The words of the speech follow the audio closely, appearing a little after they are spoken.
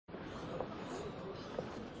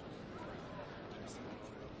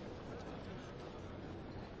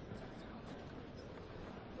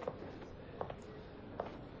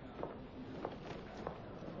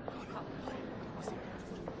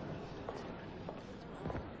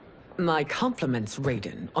My compliments,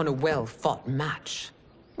 Raiden, on a well-fought match.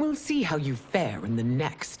 We'll see how you fare in the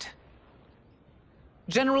next.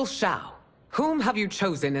 General Shao, whom have you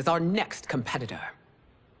chosen as our next competitor?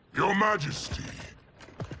 Your Majesty,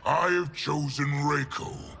 I have chosen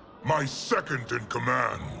Reiko, my second in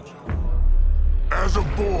command. As a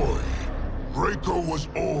boy, Reiko was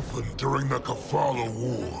orphaned during the Kafala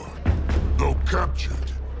War. Though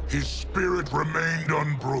captured, his spirit remained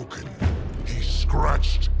unbroken. He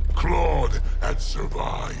scratched, clawed, and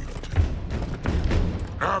survived.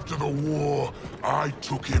 After the war, I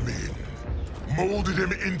took him in, molded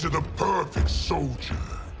him into the perfect soldier.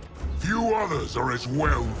 Few others are as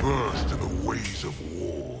well versed in the ways of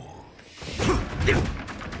war.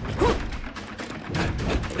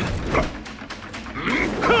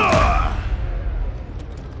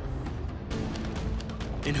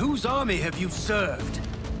 In whose army have you served?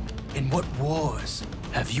 In what wars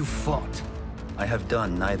have you fought? I have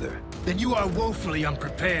done neither. Then you are woefully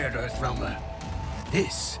unprepared, Earthrealmer.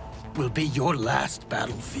 This will be your last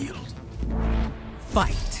battlefield.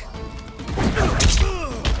 Fight!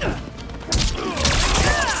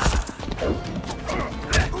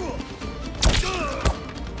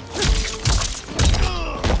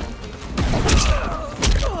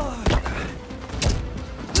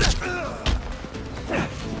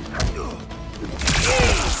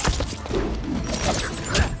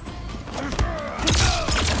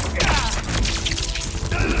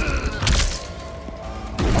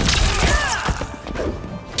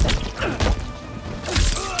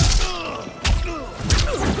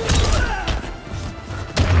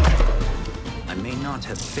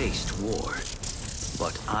 Have faced war,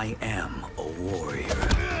 but I am a warrior.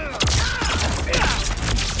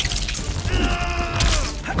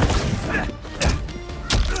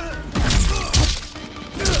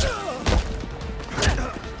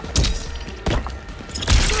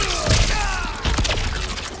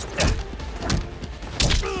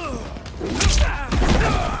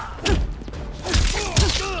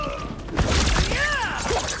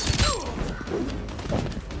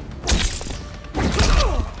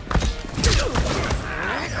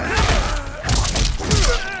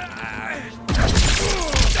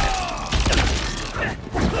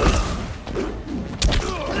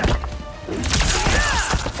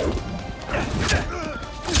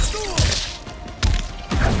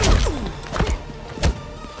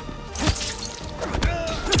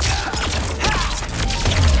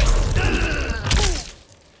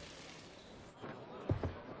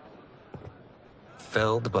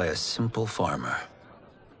 Felled by a simple farmer.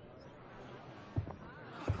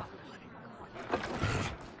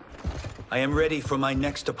 I am ready for my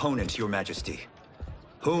next opponent, Your Majesty.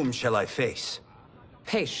 Whom shall I face?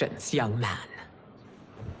 Patience, young man.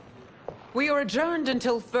 We are adjourned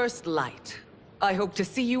until first light. I hope to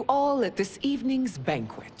see you all at this evening's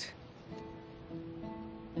banquet.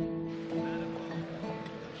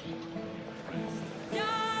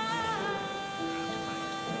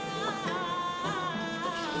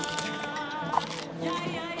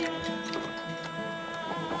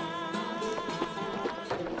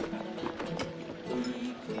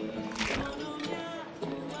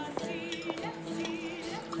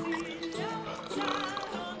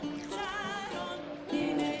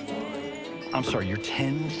 I'm sorry, you're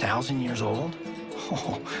 10,000 years old?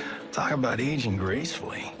 Oh, talk about aging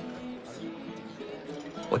gracefully.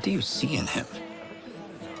 What do you see in him?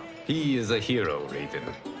 He is a hero,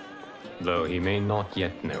 Raiden, though he may not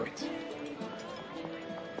yet know it.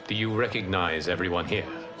 Do you recognize everyone here?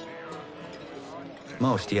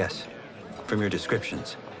 Most, yes. From your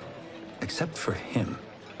descriptions. Except for him.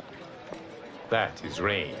 That is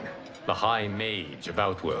Rain, the High Mage of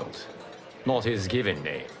Outworld. Not his given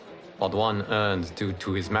name, but one earned due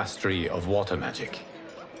to his mastery of water magic.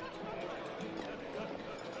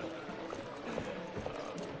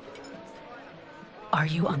 Are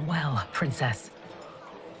you unwell, Princess?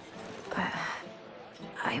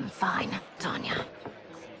 I am fine, Tanya.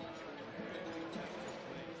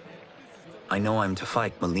 I know I'm to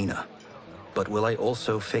fight Mileena, but will I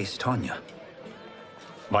also face Tanya?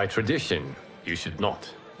 By tradition, you should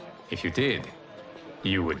not. If you did,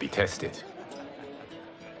 you would be tested.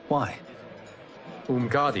 Why?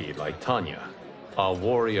 Umgadi, like Tanya, are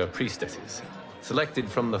warrior priestesses, selected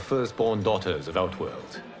from the firstborn daughters of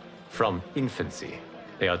Outworld. From infancy,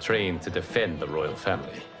 they are trained to defend the royal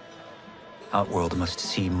family. Outworld must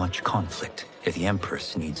see much conflict if the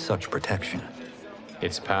Empress needs such protection.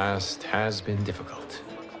 Its past has been difficult,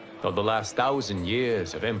 though the last 1,000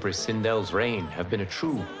 years of Empress Sindel's reign have been a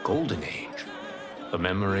true golden age. The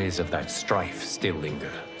memories of that strife still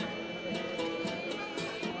linger.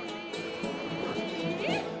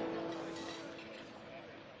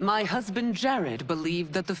 My husband Jared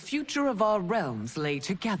believed that the future of our realms lay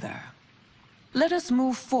together. Let us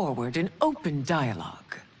move forward in open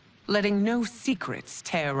dialogue, letting no secrets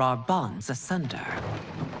tear our bonds asunder.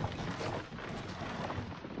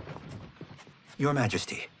 Your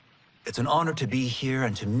Majesty, it's an honor to be here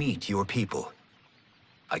and to meet your people.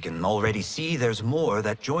 I can already see there's more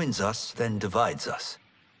that joins us than divides us.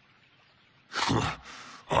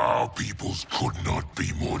 Our peoples could not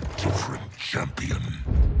be more different, champion.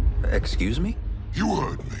 Excuse me? You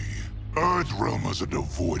heard me. Earthrealmers are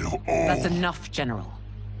devoid of all... That's enough, General.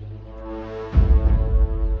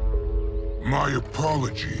 My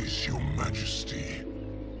apologies, Your Majesty.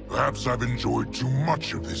 Perhaps I've enjoyed too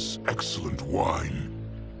much of this excellent wine.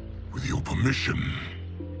 With your permission...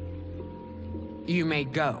 You may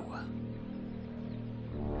go.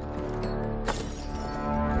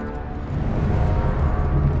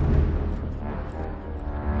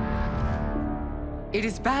 It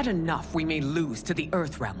is bad enough we may lose to the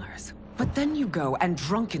Earthrealmers, but then you go and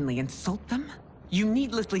drunkenly insult them? You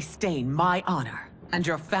needlessly stain my honor and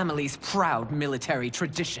your family's proud military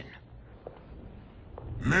tradition.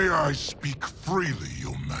 May I speak freely,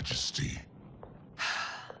 Your Majesty?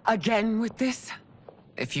 Again with this?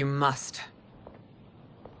 If you must.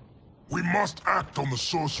 We must act on the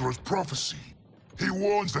Sorcerer's prophecy. He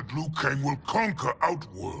warns that Liu Kang will conquer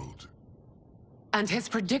Outworld. And his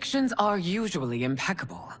predictions are usually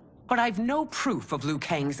impeccable. But I've no proof of Liu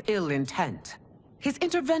Kang's ill intent. His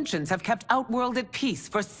interventions have kept Outworld at peace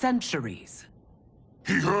for centuries.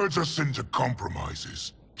 He herds us into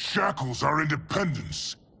compromises, shackles our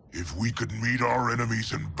independence. If we could meet our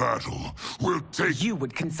enemies in battle, we'll take... You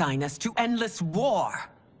would consign us to endless war!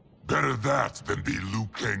 Better that than be Liu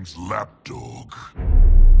Kang's lapdog.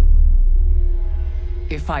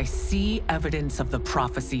 If I see evidence of the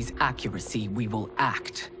prophecy's accuracy, we will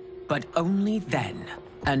act. But only then,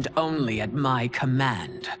 and only at my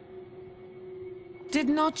command. Did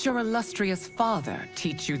not your illustrious father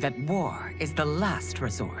teach you that war is the last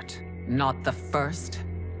resort, not the first?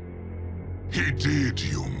 He did,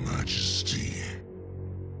 Your Majesty.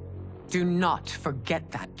 Do not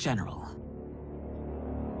forget that, General.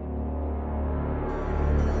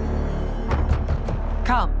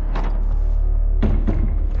 Come.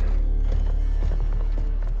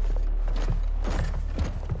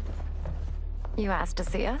 You asked to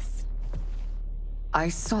see us? I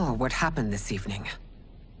saw what happened this evening.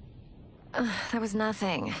 There was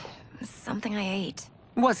nothing. Something I ate.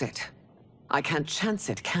 Was it? I can't chance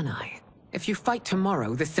it, can I? If you fight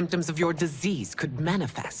tomorrow, the symptoms of your disease could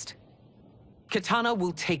manifest. Kitana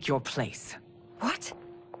will take your place. What?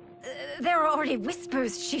 There are already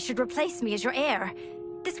whispers she should replace me as your heir.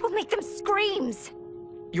 This will make them screams!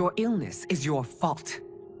 Your illness is your fault.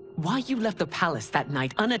 Why you left the palace that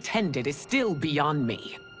night unattended is still beyond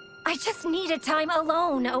me. I just needed time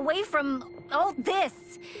alone, away from all this.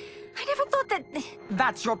 I never thought that...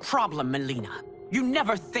 That's your problem, Mileena. You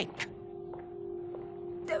never think.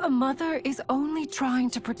 A mother is only trying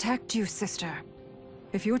to protect you, sister.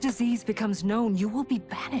 If your disease becomes known, you will be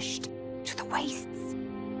banished to the wastes.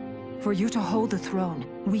 For you to hold the throne,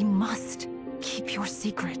 we must keep your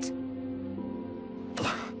secret.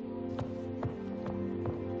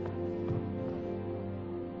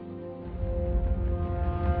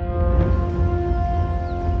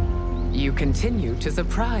 You continue to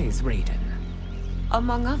surprise Raiden.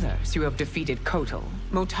 Among others, you have defeated Kotal,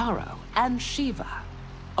 Motaro, and Shiva.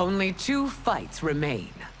 Only 2 fights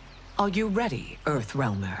remain. Are you ready,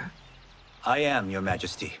 Earthrealmer? I am, Your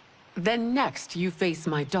Majesty. Then next, you face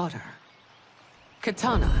my daughter,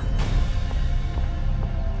 Kitana.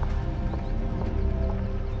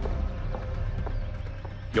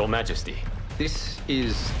 Your Majesty, this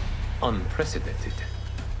is unprecedented.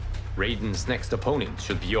 Raiden's next opponent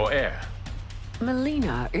should be your heir.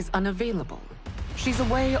 Mileena is unavailable. She's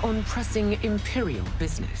away on pressing Imperial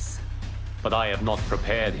business. But I have not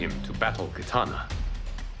prepared him to battle Kitana.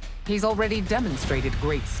 He's already demonstrated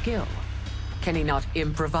great skill. Can he not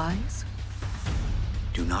improvise?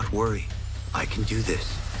 Do not worry. I can do this.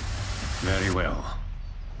 Very well.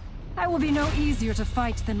 I will be no easier to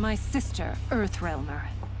fight than my sister, Earthrealmer.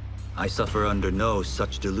 I suffer under no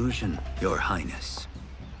such delusion, Your Highness.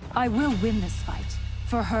 I will win this fight.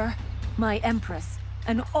 For her, my Empress,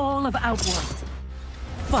 and all of Outworld.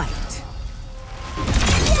 Fight!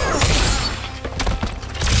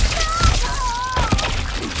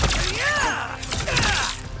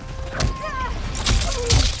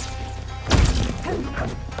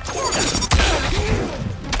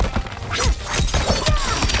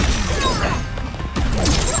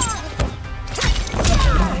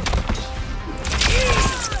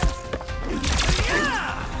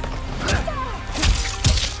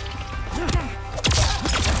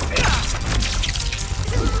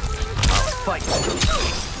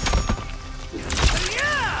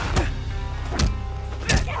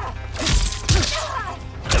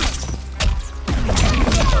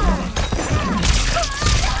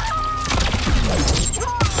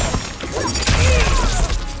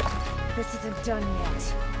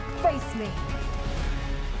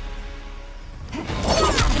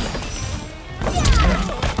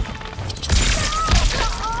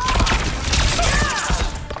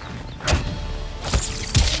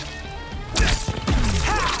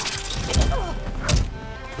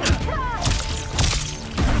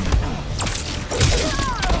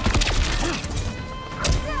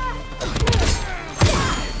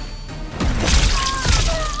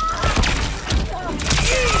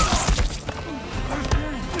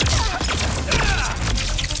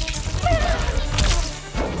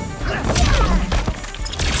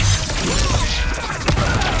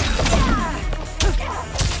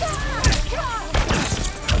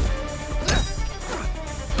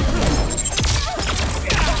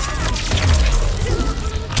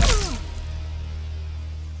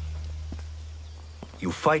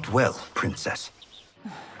 You fight well, Princess.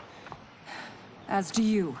 As do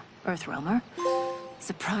you, Earthrealmer.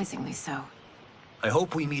 Surprisingly so. I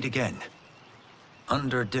hope we meet again.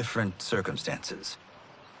 Under different circumstances.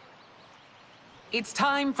 It's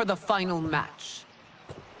time for the final match.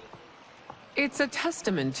 It's a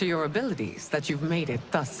testament to your abilities that you've made it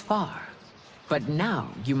thus far. But now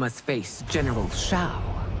you must face General Shao.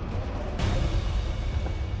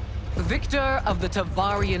 Victor of the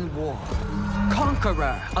Tavarian War.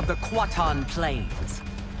 Conqueror of the Kwatan Plains.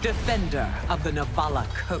 Defender of the Navala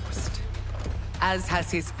Coast. As has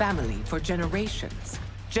his family for generations,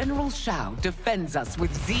 General Shao defends us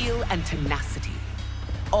with zeal and tenacity.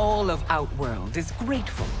 All of Outworld is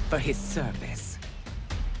grateful for his service.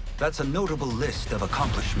 That's a notable list of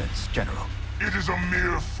accomplishments, General. It is a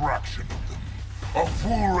mere fraction of them. A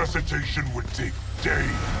full recitation would take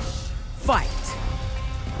days. Fight!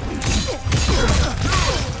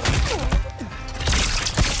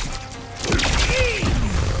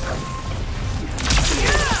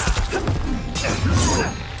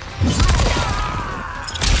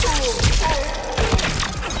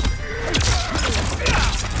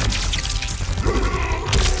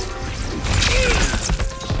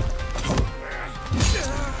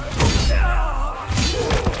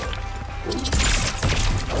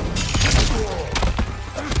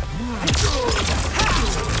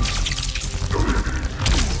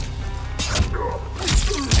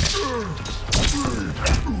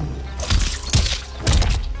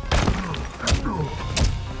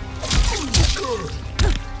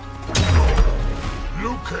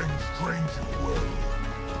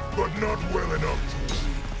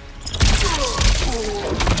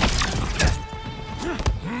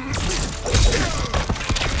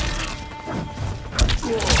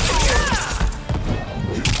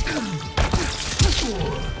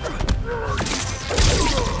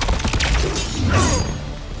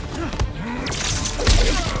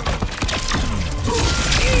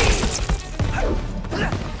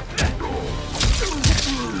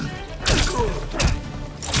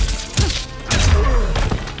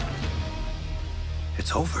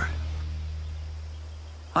 It's over.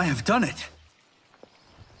 I have done it.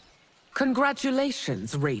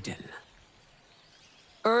 Congratulations, Raiden.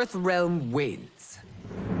 Earthrealm wins.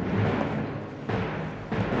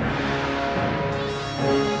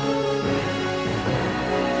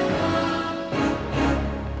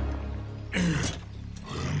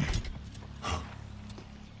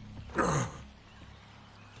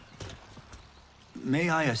 May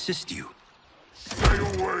I assist you? Stay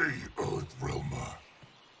away, Earthrealmer.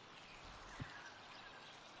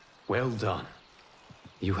 Well done.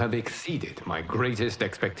 You have exceeded my greatest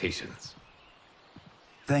expectations.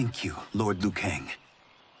 Thank you, Lord Liu Kang.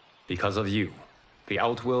 Because of you, the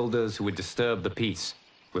Outworlders who would disturb the peace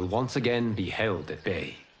will once again be held at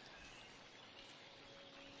bay.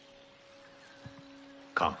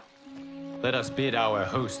 Come, let us bid our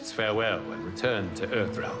hosts farewell and return to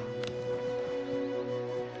Earthrealm.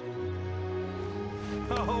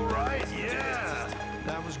 All right, yeah!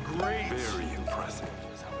 That was great! Very impressive.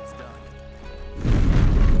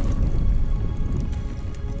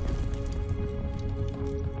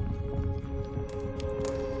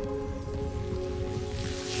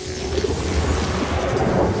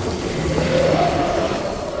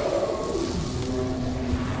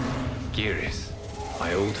 Geras,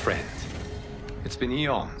 my old friend. It's been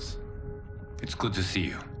eons. It's good to see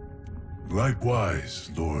you.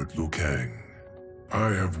 Likewise, Lord Liu Kang. I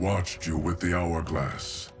have watched you with the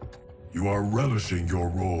Hourglass. You are relishing your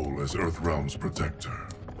role as Earthrealm's protector.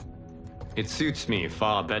 It suits me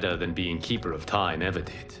far better than being Keeper of Time ever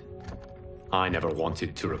did. I never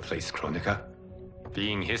wanted to replace Kronika.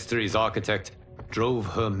 Being history's architect drove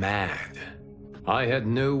her mad. I had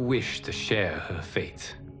no wish to share her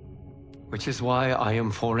fate. Which is why I am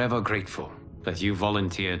forever grateful that you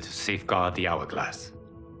volunteered to safeguard the Hourglass.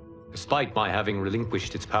 Despite my having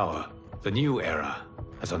relinquished its power, the new era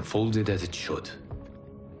has unfolded as it should.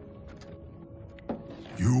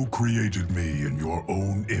 You created me in your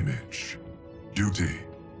own image. Duty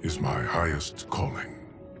is my highest calling.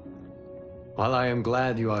 While I am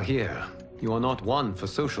glad you are here, you are not one for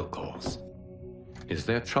social calls. Is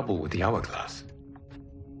there trouble with the Hourglass?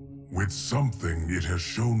 With something it has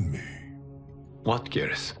shown me. What,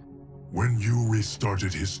 Geras? When you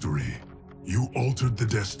restarted history, you altered the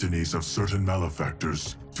destinies of certain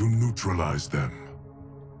malefactors to neutralize them.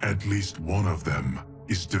 At least one of them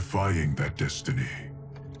is defying that destiny.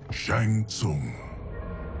 Shang Tsung.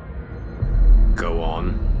 Go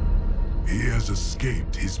on. He has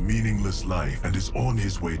escaped his meaningless life and is on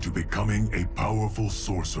his way to becoming a powerful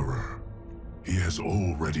sorcerer. He has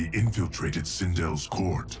already infiltrated Sindel's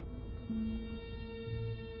court.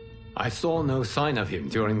 I saw no sign of him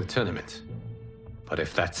during the tournament. But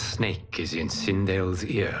if that snake is in Sindel's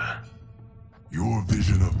ear... Your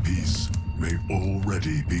vision of peace may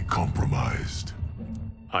already be compromised.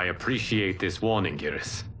 I appreciate this warning,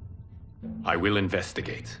 Giris. I will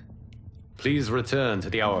investigate. Please return to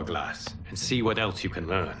the Hourglass and see what else you can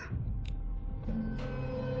learn.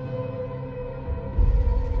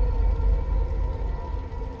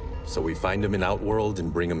 So we find him in Outworld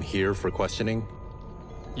and bring him here for questioning?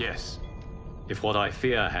 Yes. If what I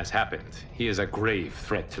fear has happened, he is a grave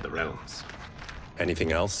threat to the realms.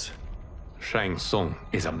 Anything else? Shang Tsung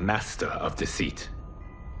is a master of deceit.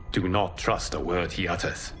 Do not trust a word he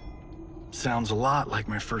utters. Sounds a lot like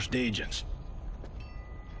my first agents.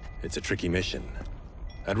 It's a tricky mission.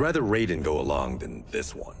 I'd rather Raiden go along than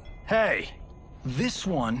this one. Hey! This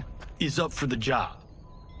one is up for the job.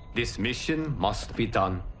 This mission must be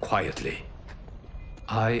done quietly.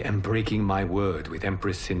 I am breaking my word with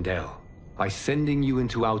Empress Sindel by sending you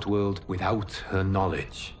into Outworld without her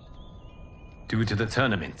knowledge. Due to the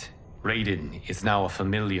tournament, Raiden is now a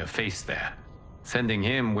familiar face there. Sending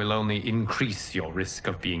him will only increase your risk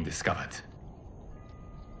of being discovered.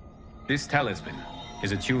 This talisman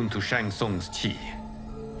is attuned to Shang Tsung's chi.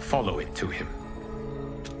 Follow it to him.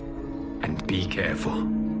 And be careful.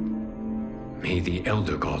 May the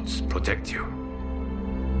Elder Gods protect you.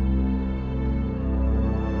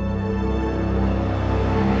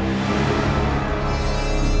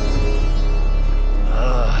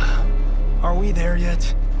 Are we there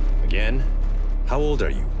yet? Again? How old are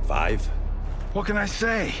you? 5? What can I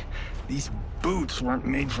say? These boots weren't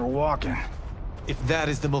made for walking. If that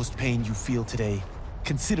is the most pain you feel today,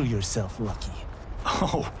 consider yourself lucky.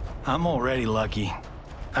 Oh, I'm already lucky.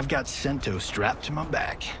 I've got Sento strapped to my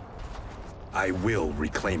back. I will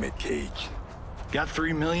reclaim it, Cage. Got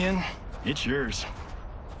 3 million? It's yours.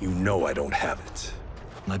 You know I don't have it.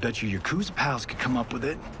 I bet your Yakuza pals could come up with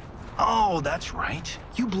it. Oh, that's right.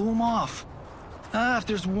 You blew them off. If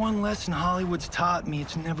there's one lesson Hollywood's taught me,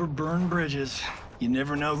 it's never burn bridges. You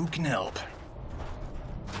never know who can help.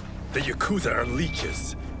 The Yakuza are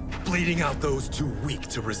leeches, bleeding out those too weak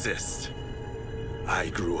to resist. I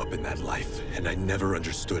grew up in that life, and I never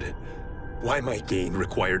understood it. Why my gain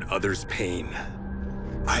required others' pain.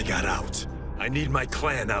 I got out. I need my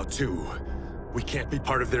clan out too. We can't be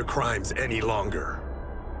part of their crimes any longer.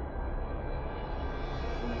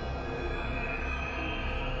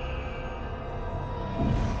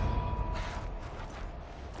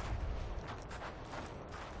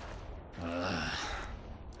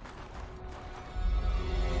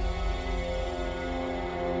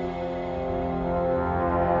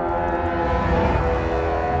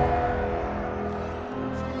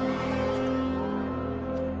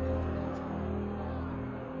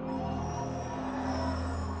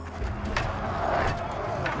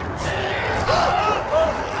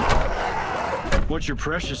 What's your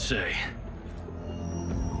precious say?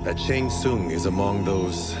 That Shang Tsung is among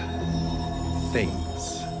those...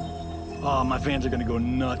 things. Oh, my fans are gonna go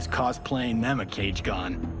nuts cosplaying them a Cage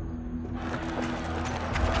Gun.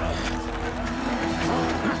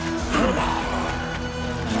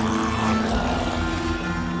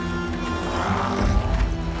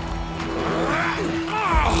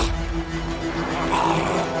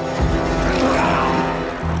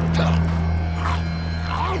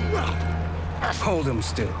 Hold him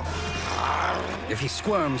still. If he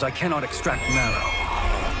squirms, I cannot extract marrow.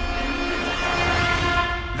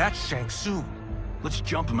 That's Shang Tsung. Let's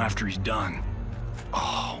jump him after he's done.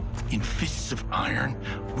 Oh, in Fists of Iron,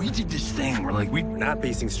 we did this thing where We're not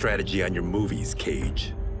basing strategy on your movies,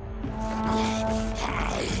 Cage.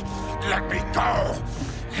 Let me go!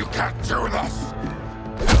 You can't do this!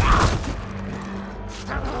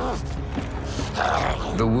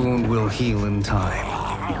 The wound will heal in time.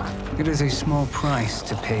 It is a small price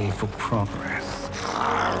to pay for progress.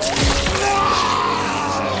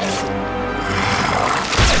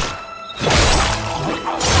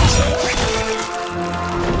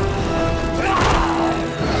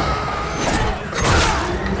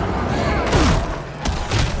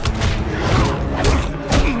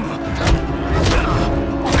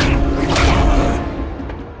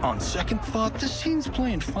 On second thought, this scene's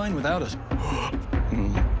playing fine without us.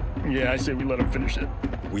 Yeah, I say we let him finish it.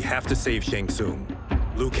 We have to save Shang Tsung.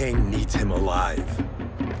 Liu Kang needs him alive.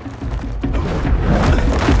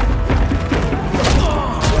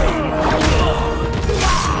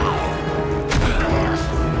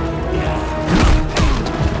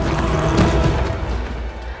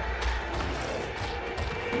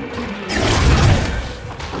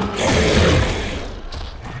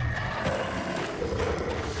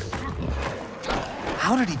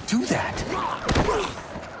 How did he do that?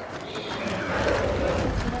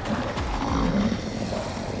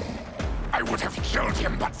 I would have killed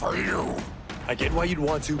him but for you. I get why you'd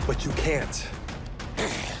want to, but you can't.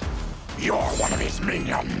 You're one of his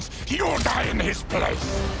minions. You'll die in his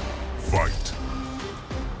place. Fight.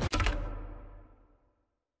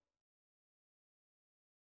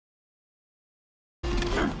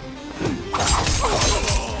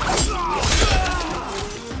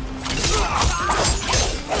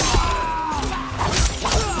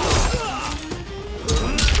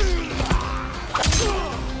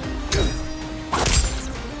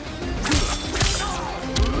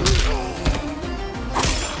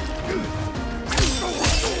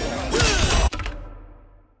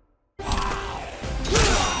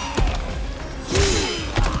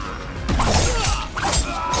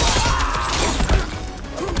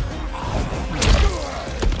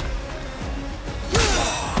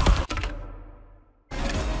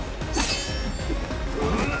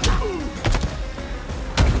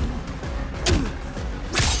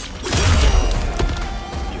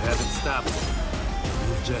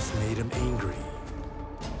 Just made him angry.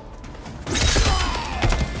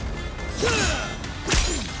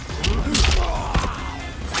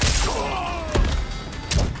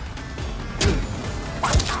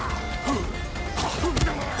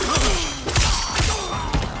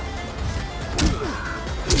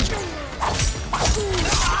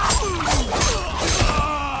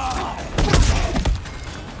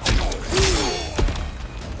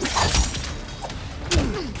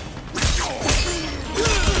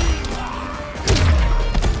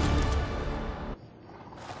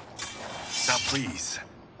 Now please,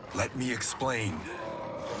 let me explain.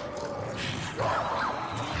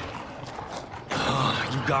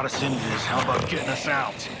 You got us into this. How about getting us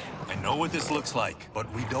out? I know what this looks like,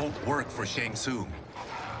 but we don't work for Shang Tsung.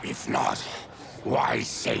 If not, why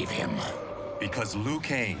save him? Because Liu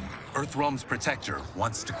Kang, Earthrealm's protector,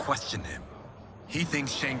 wants to question him. He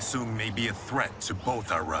thinks Shang Tsung may be a threat to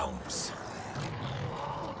both our realms.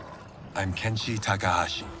 I'm Kenshi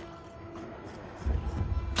Takahashi.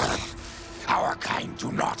 Our kind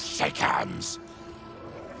do not shake hands.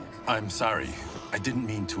 I'm sorry. I didn't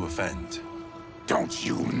mean to offend. Don't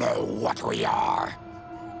you know what we are?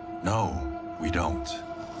 No, we don't.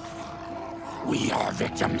 We are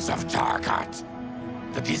victims of Tarkat.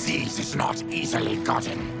 The disease is not easily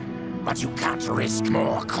gotten, but you can't risk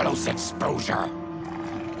more close exposure.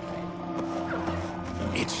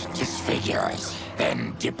 It disfigures,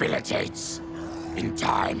 then debilitates. In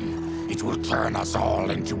time, it will turn us all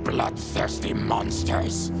into bloodthirsty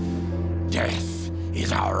monsters. Death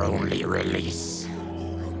is our only release.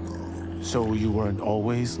 So you weren't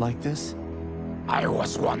always like this? I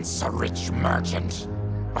was once a rich merchant,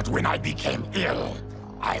 but when I became ill,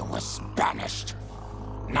 I was banished.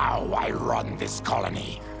 Now I run this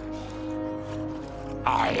colony.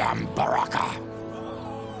 I am Baraka.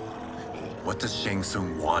 What does Shang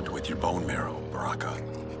Tsung want with your bone marrow, Baraka?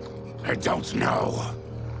 I don't know.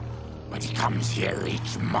 But he comes here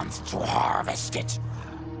each month to harvest it.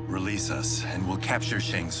 Release us, and we'll capture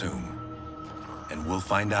Shang Tsung. And we'll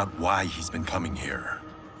find out why he's been coming here.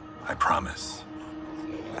 I promise.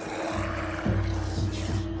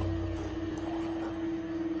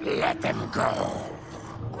 Let them go.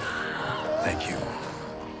 Thank you.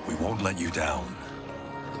 We won't let you down.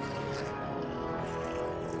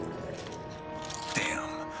 Damn.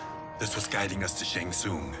 This was guiding us to Shang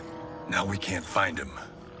Tsung. Now we can't find him.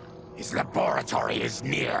 His laboratory is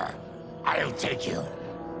near. I'll take you.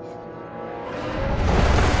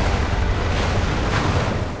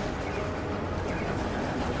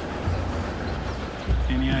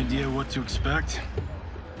 Any idea what to expect?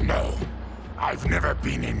 No. I've never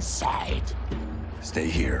been inside. Stay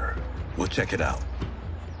here. We'll check it out.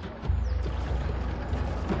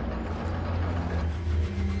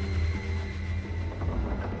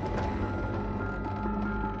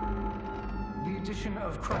 The addition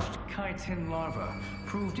of crushed chitin larva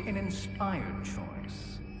proved an inspired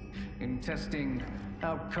choice. In testing,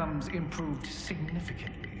 outcomes improved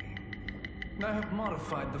significantly. I have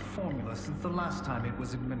modified the formula since the last time it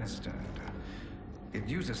was administered. It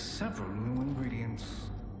uses several new ingredients.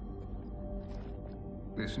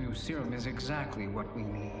 This new serum is exactly what we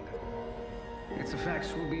need. Its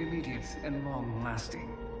effects will be immediate and long-lasting.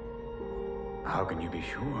 How can you be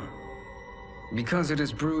sure? Because it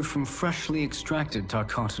is brewed from freshly extracted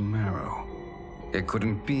Tarkatan marrow. It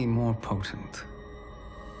couldn't be more potent.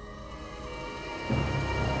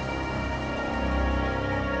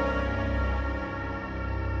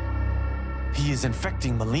 He is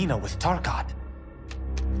infecting Mileena with Tarkat.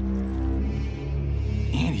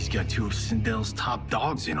 And he's got two of Sindel's top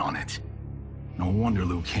dogs in on it. No wonder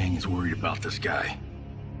Liu Kang is worried about this guy.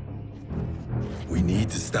 We need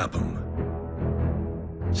to stop him.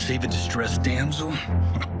 Save a distressed damsel?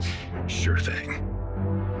 Sure thing.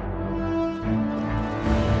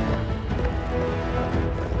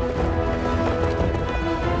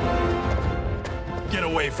 Get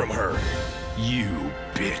away from her! You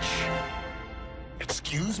bitch.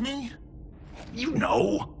 Excuse me? You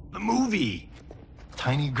know, the movie.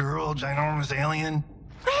 Tiny girl, ginormous alien.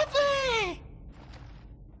 Ripley!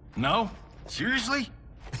 No? Seriously?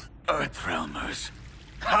 Earthrealmers.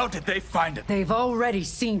 How did they find it? They've already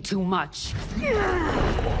seen too much.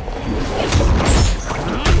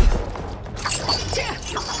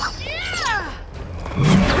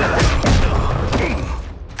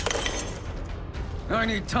 I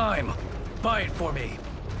need time. Buy it for me.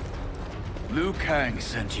 Liu Kang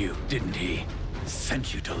sent you, didn't he?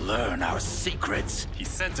 Sent you to learn our secrets. He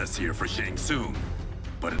sent us here for Shang Tsung,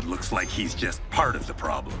 but it looks like he's just part of the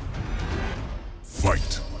problem.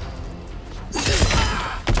 Fight.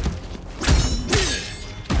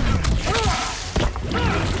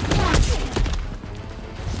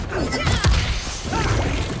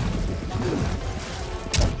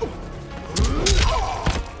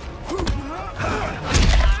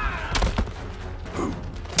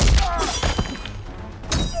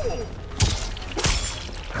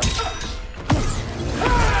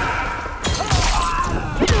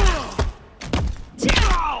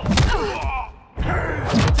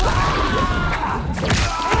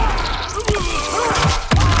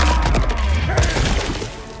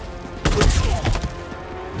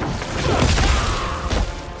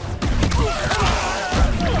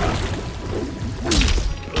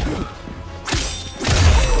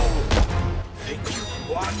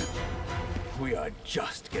 We are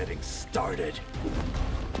just getting started.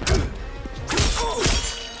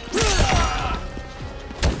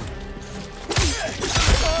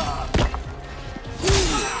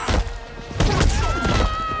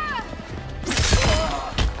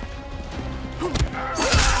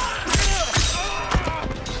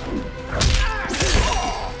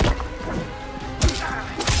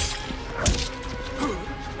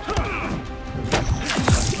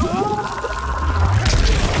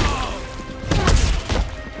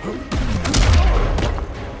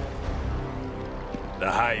 The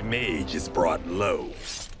High Mage is brought low.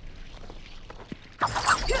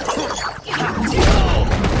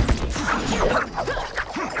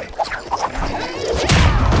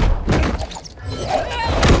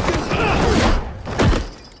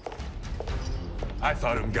 I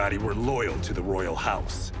thought Umgadi were loyal to the royal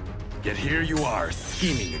house. Yet here you are,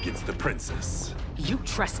 scheming against the princess. You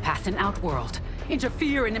trespass in Outworld,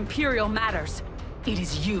 interfere in Imperial matters. It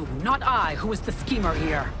is you, not I, who is the schemer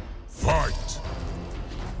here. Fight!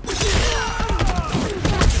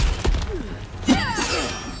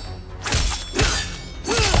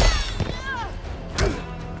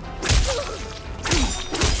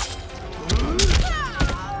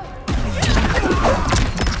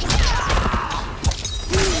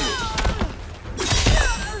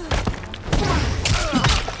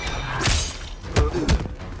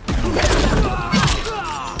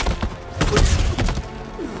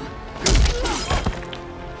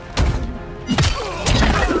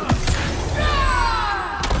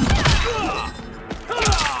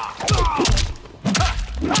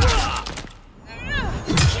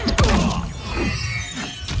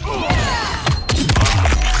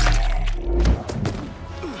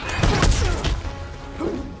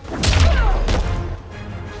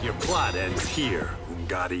 Plot ends here,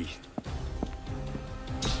 Umgadi.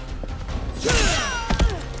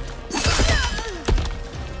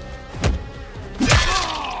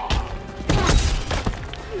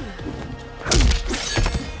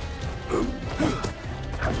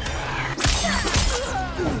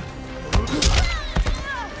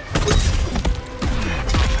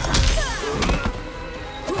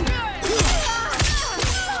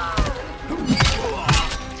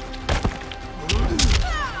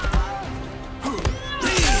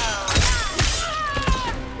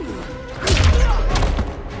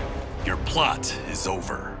 Plot is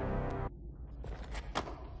over.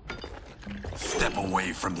 Step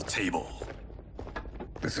away from the table.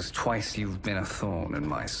 This is twice you've been a thorn in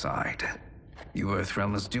my side. You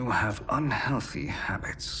Earthrealmers do have unhealthy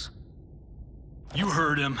habits. You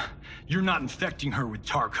heard him. You're not infecting her with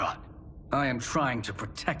Tarkatan. I am trying to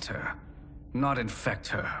protect her, not infect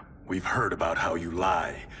her. We've heard about how you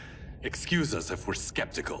lie. Excuse us if we're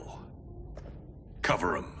skeptical.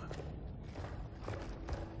 Cover him.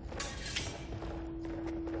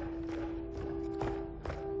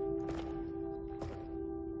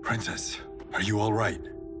 Princess, are you all right?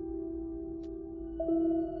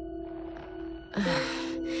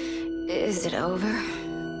 Is it over?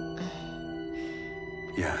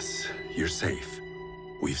 Yes, you're safe.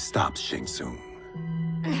 We've stopped Shang Tsung.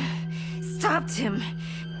 Stopped him?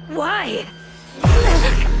 Why?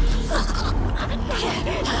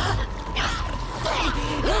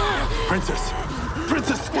 Princess!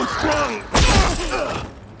 Princess, what's wrong?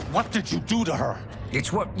 What did you do to her?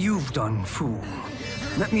 It's what you've done, fool.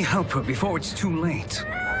 Let me help her before it's too late.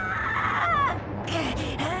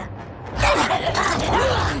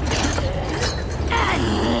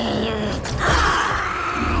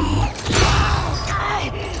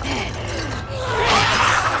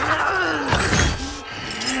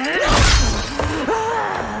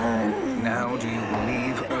 Now do you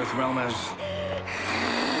believe, Earthrealmers?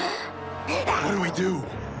 What do we do?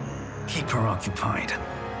 Keep her occupied.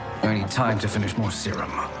 I need time to finish more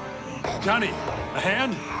serum. Johnny, a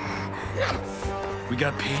hand? We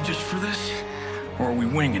got pages for this? Or are we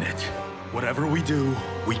winging it? Whatever we do,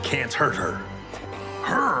 we can't hurt her.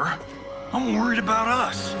 Her? I'm worried about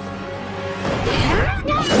us.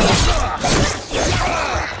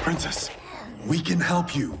 Princess, we can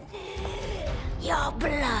help you. Your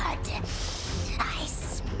blood. I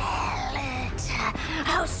smell it.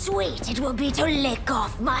 How sweet it will be to lick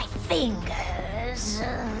off my fingers.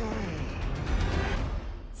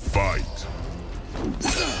 Fight.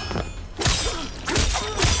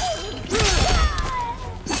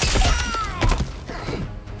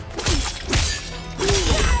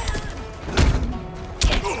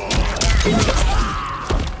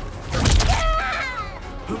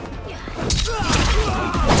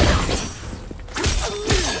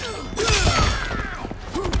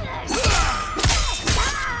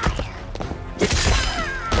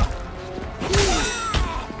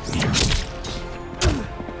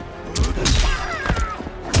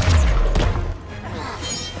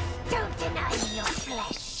 Don't deny me your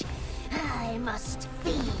flesh. I must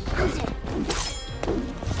feed.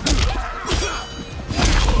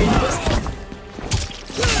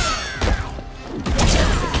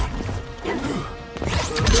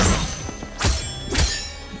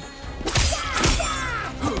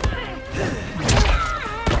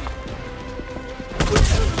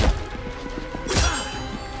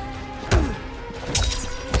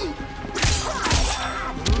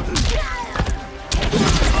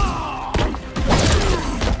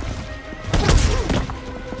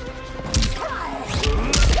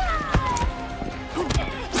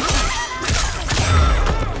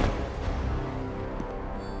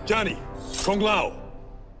 Johnny, Kung Lao,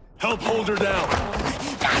 help hold her down.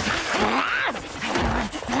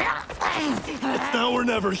 It's now or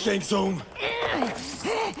never, Shang Tsung.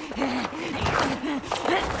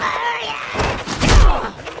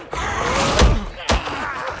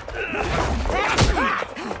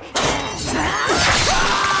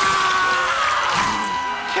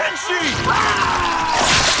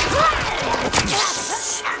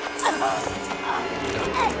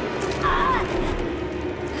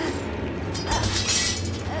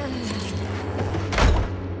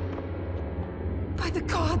 By the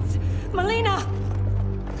gods! Mileena!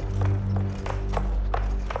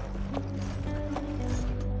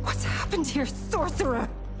 What's happened here, sorcerer?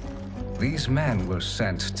 These men were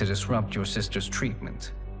sent to disrupt your sister's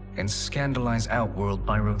treatment and scandalize Outworld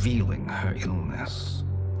by revealing her illness.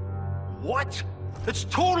 What? That's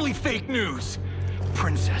totally fake news!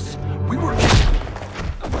 Princess, we were...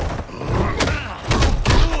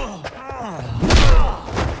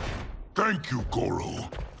 Thank you, Goro.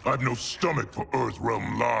 I've no stomach for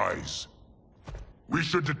Earthrealm lies. We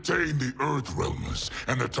should detain the Earthrealmers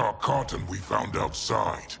and the Tarkatan we found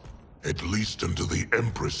outside. At least until the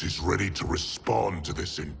Empress is ready to respond to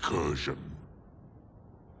this incursion.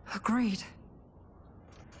 Agreed.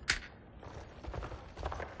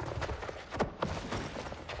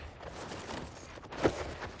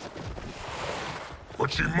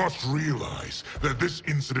 But she must realize that this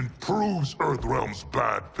incident proves Earthrealm's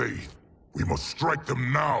bad faith. We must strike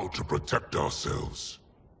them now to protect ourselves.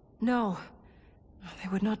 No. They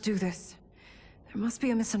would not do this. There must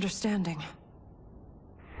be a misunderstanding.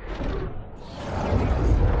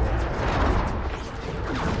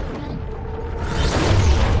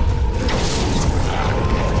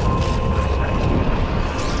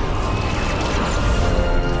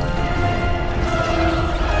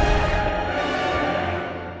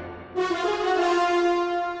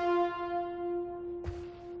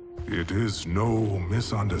 It is no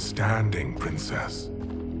misunderstanding, Princess.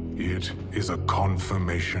 It is a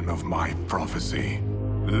confirmation of my prophecy.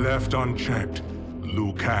 Left unchecked,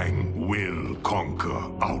 Liu Kang will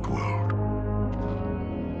conquer Outworld.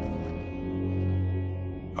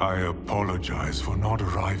 I apologize for not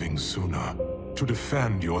arriving sooner to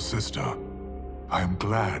defend your sister. I am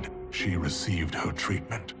glad she received her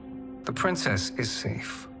treatment. The princess is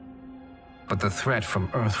safe, but the threat from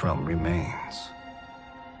Earthrealm remains.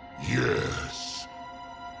 Yes.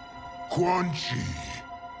 Quan Chi,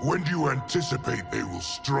 when do you anticipate they will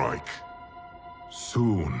strike?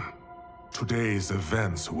 Soon. Today's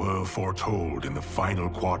events were foretold in the final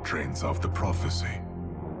quatrains of the prophecy.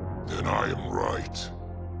 Then I am right.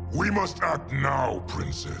 We must act now,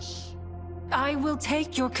 Princess. I will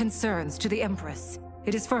take your concerns to the Empress.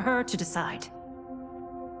 It is for her to decide.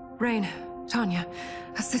 Rain, Tanya,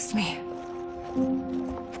 assist me.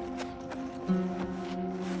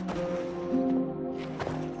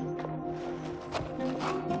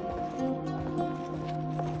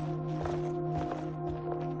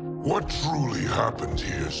 What truly happened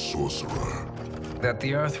here, Sorcerer? That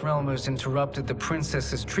the Earthrealmers interrupted the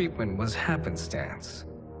princess's treatment was happenstance.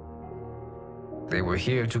 They were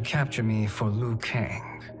here to capture me for Liu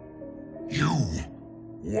Kang. You?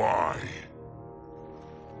 Why?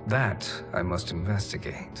 That I must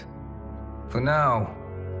investigate. For now,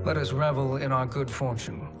 let us revel in our good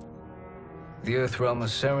fortune. The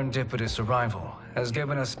Earthrealm's serendipitous arrival has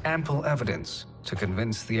given us ample evidence to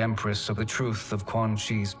convince the Empress of the truth of Quan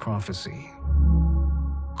Chi's prophecy.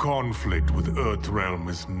 Conflict with Earthrealm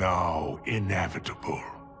is now inevitable.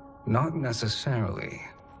 Not necessarily.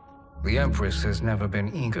 The Empress has never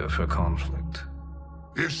been eager for conflict.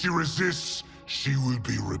 If she resists, she will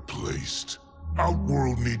be replaced.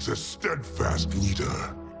 Outworld needs a steadfast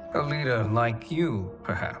leader. A leader like you,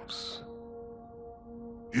 perhaps.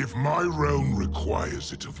 If my realm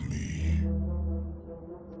requires it of me.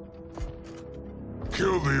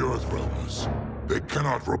 Kill the Earthrealmers. They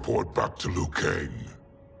cannot report back to Liu Kang.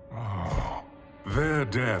 Oh. Their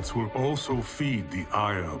deaths will also feed the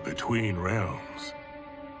ire between realms.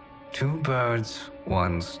 2 birds,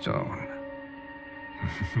 1 stone.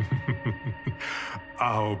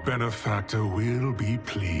 Our benefactor will be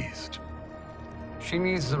pleased. She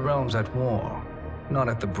needs the realms at war, not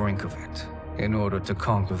at the brink of it, in order to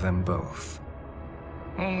conquer them both.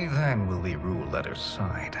 Only then will we rule at her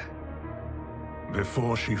side.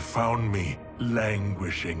 Before she found me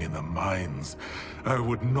languishing in the mines, I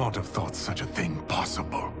would not have thought such a thing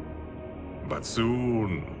possible. But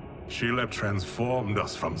soon, she'll have transformed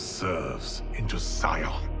us from serfs into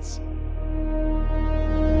scions.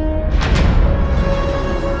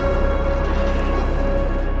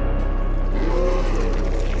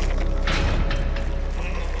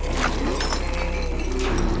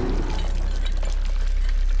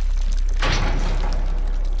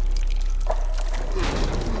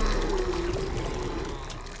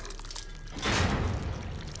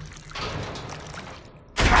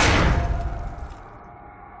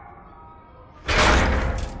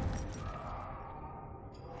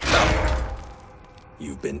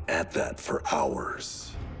 You've been at that for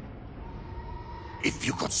hours. If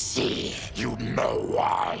you could see, you'd know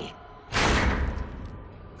why.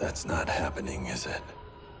 That's not happening, is it?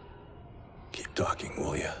 Keep talking,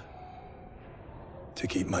 will ya? To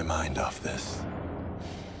keep my mind off this.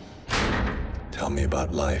 Tell me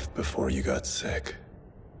about life before you got sick.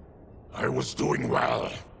 I was doing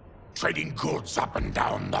well, trading goods up and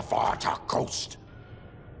down the Varta coast.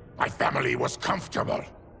 My family was comfortable,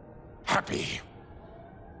 happy.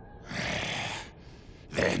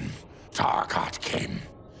 Then Tarkat came.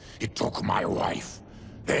 It took my wife,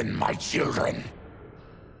 then my children.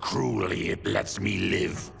 Cruelly, it lets me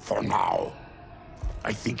live for now.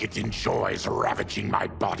 I think it enjoys ravaging my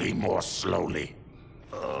body more slowly.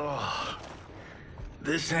 Ugh.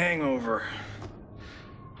 This hangover.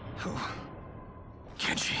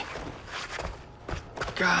 Kenshi.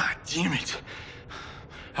 God damn it.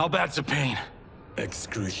 How bad's the pain?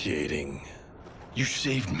 Excruciating. You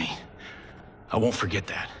saved me. I won't forget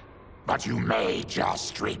that. But you may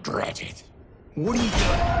just regret it. What are you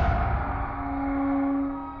doing?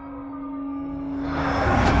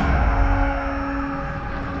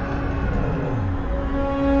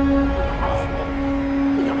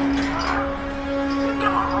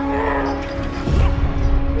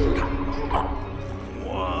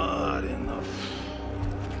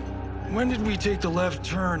 When did we take the left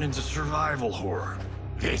turn into survival horror?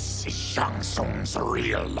 This is Shang Tsung's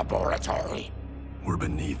real laboratory. We're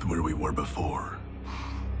beneath where we were before.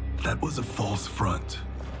 That was a false front.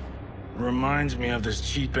 Reminds me of this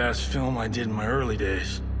cheap-ass film I did in my early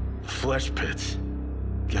days. Flesh Pits.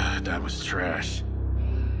 God, that was trash.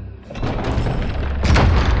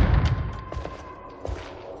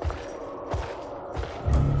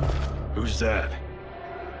 Who's that?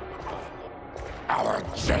 Our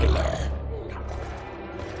jailer.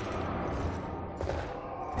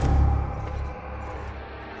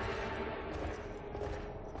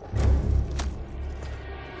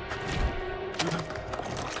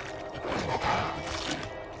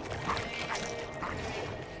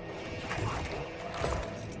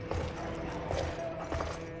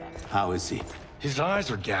 How is he? His eyes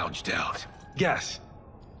are gouged out. Guess.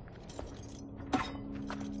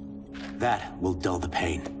 That will dull the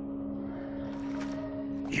pain.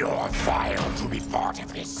 You're vile to be part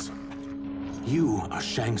of this. You are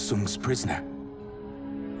Shang Tsung's prisoner.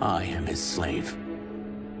 I am his slave.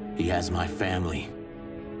 He has my family.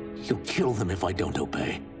 He'll kill them if I don't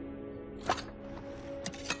obey.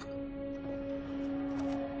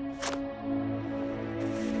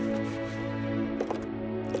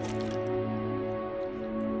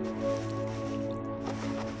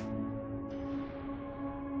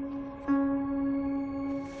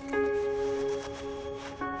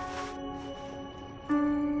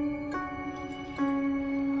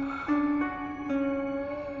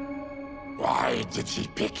 Why did he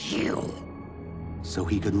pick you? So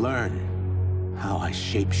he could learn how I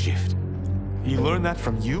shapeshift. He learned that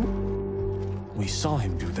from you? We saw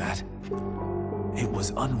him do that. It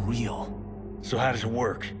was unreal. So how does it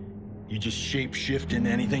work? You just shape-shift into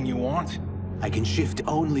anything you want? I can shift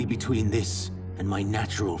only between this and my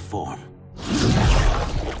natural form.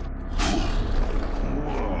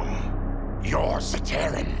 You're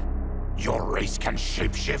Zateran. Your race can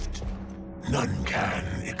shapeshift. None can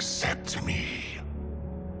except me.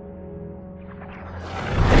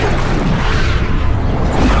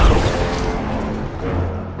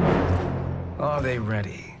 Are they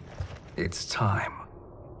ready? It's time.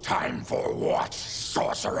 Time for what,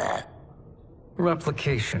 sorcerer?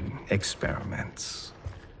 Replication experiments.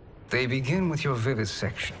 They begin with your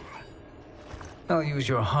vivisection. I'll use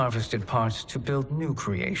your harvested parts to build new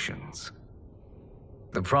creations.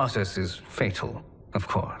 The process is fatal, of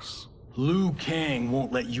course. Liu Kang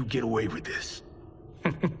won't let you get away with this.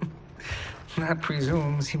 That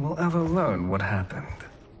presumes he will ever learn what happened.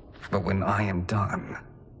 But when I am done,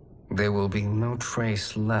 there will be no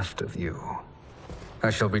trace left of you. I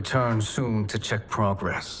shall return soon to check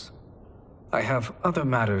progress. I have other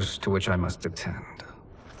matters to which I must attend.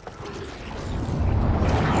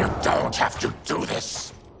 You don't have to do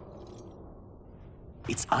this.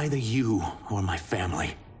 It's either you or my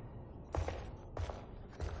family.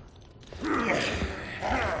 Put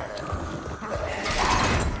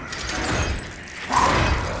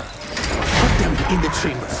them in the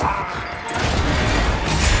chambers.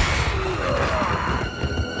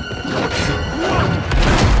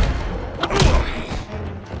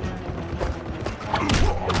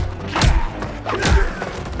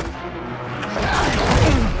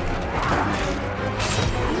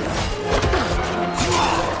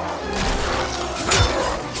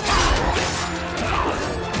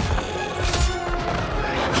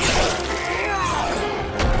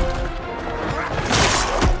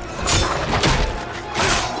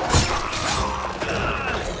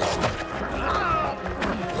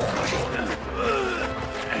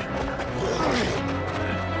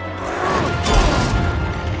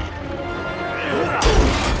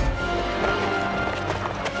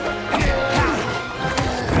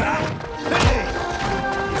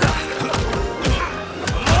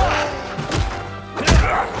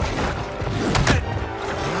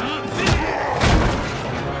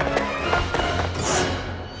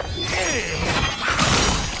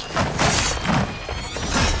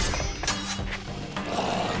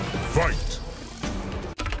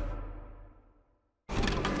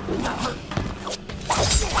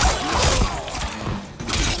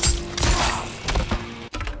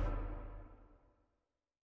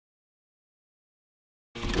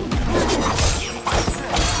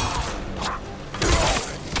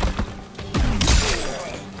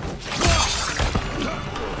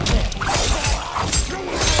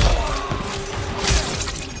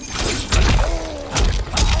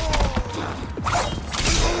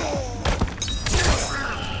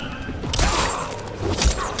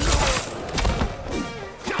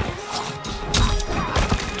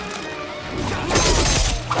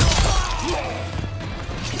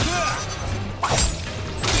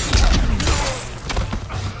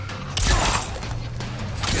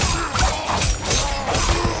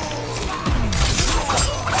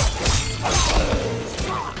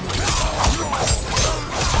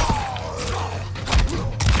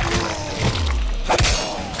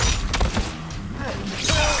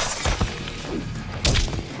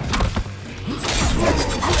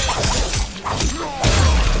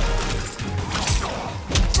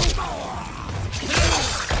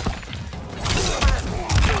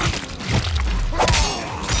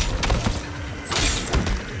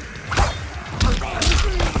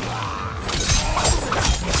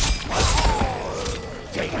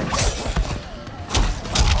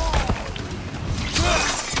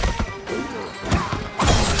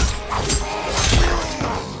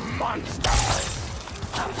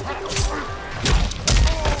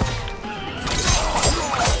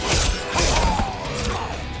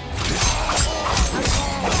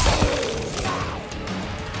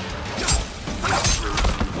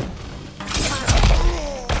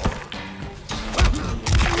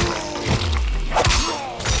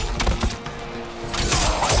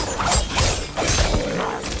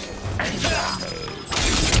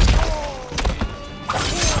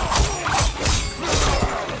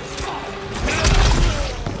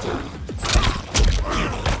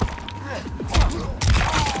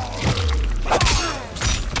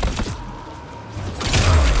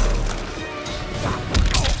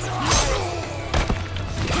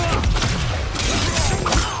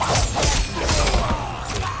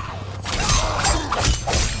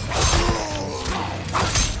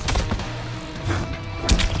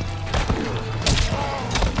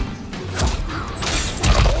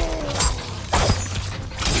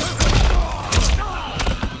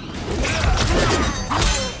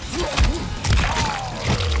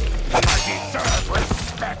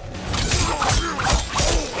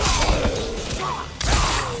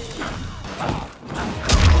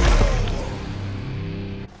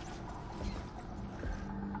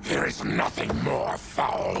 something more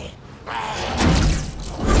foul.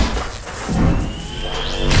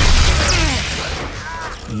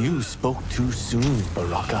 You spoke too soon,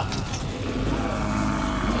 Baraka.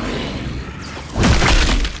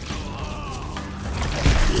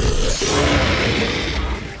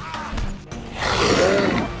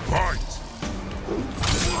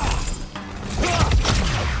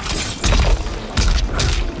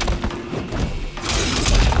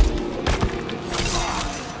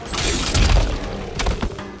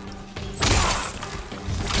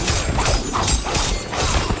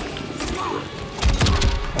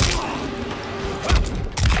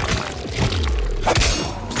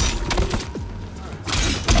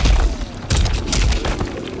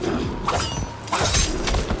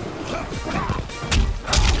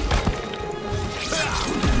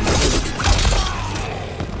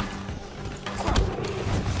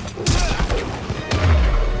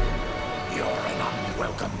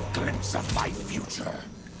 Of my future.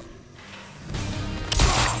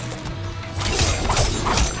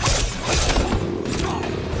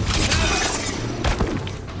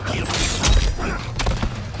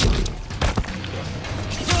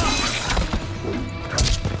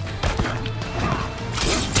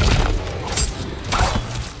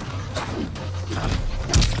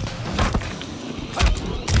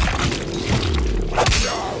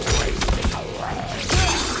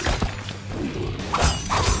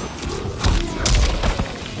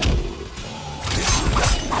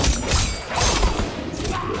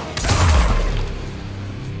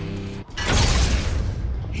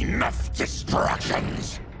 Enough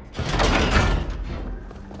distractions!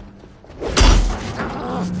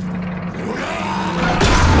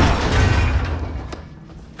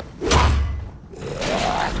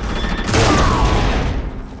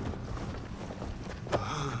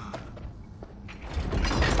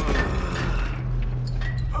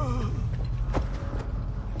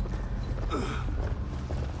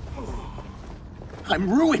 I'm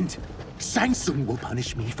ruined! Shang Tsung will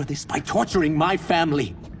punish me for this by torturing my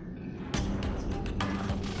family.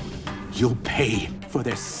 You'll pay for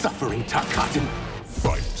their suffering, Tarkatan.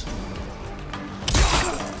 Fight.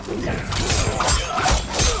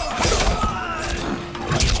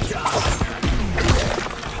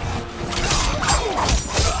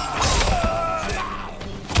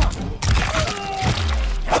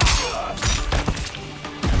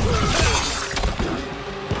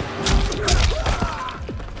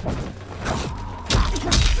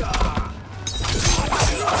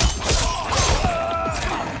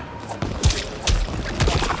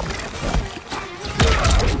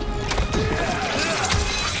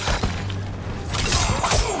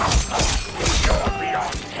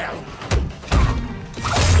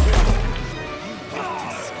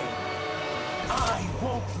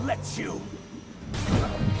 Let you.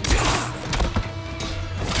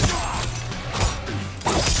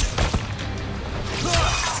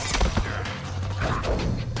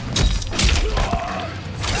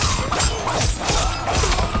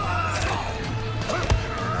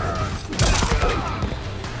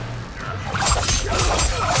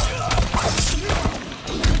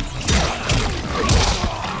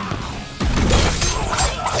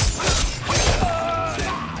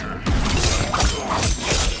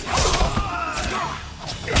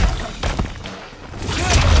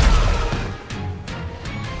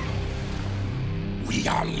 We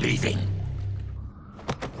are leaving.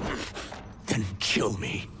 Then kill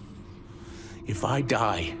me. If I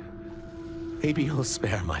die, maybe you'll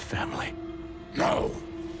spare my family. No,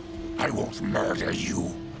 I won't murder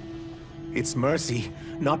you. It's mercy,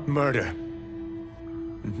 not murder.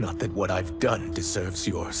 Not that what I've done deserves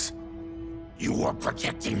yours. You were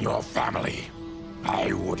protecting your family.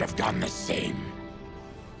 I would have done the same.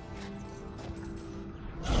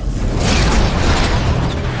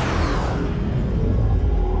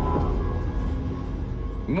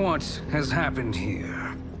 What has happened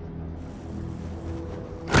here?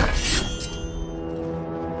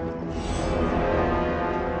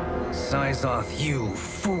 Syzoth, you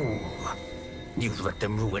fool! You let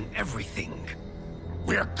them ruin everything.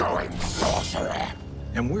 We're going, sorcerer.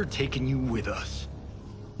 And we're taking you with us.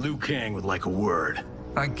 Liu Kang would like a word.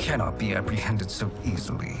 I cannot be apprehended so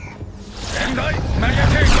easily.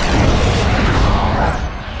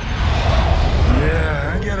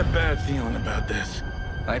 Yeah, I got a bad feeling about this.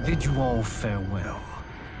 I bid you all farewell.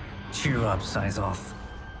 Cheer up, Syzoth.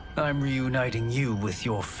 I'm reuniting you with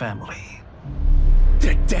your family.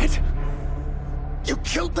 They're dead? You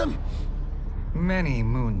killed them? Many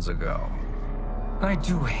moons ago. I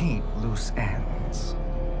do hate loose ends.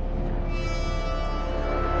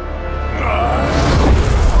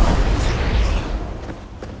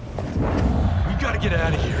 get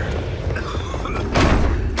out of here.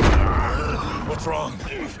 What's wrong?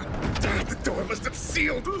 The door must have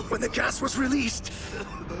sealed when the gas was released.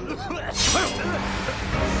 Stand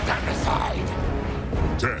aside.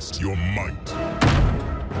 Test your might.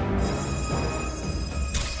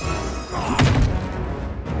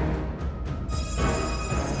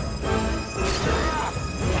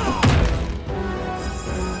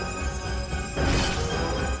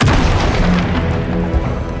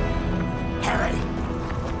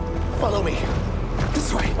 Follow me.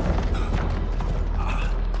 This way.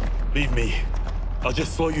 Leave me. I'll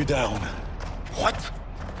just slow you down. What?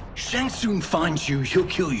 Shang Tsung finds you, he'll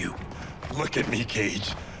kill you. Look at me,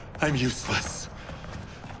 Cage. I'm useless.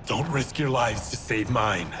 Don't risk your lives to save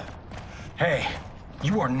mine. Hey,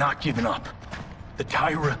 you are not giving up. The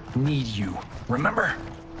Tyra need you, remember?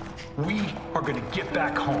 We are gonna get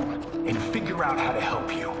back home and figure out how to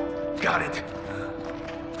help you. Got it?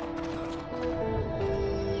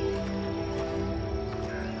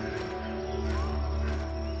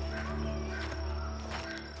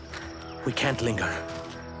 We can't linger.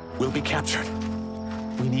 We'll be captured.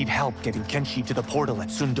 We need help getting Kenshi to the portal at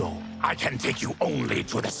Sundo. I can take you only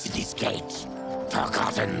to the city's gate.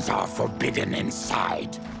 Tarkatans are forbidden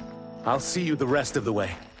inside. I'll see you the rest of the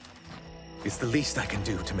way. It's the least I can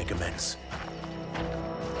do to make amends.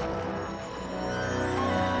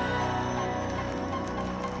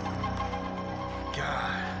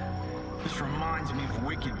 God, this reminds me of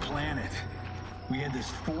Wicked Planet. We had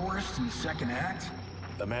this forest in the second act.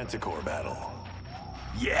 The Manticore battle.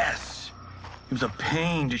 Yes! It was a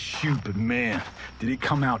pain to shoot, but man, did it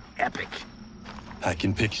come out epic. I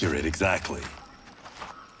can picture it exactly.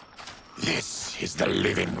 This is the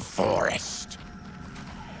living forest.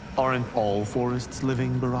 Aren't all forests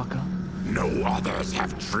living, Baraka? No others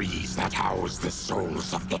have trees that house the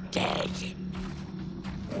souls of the dead.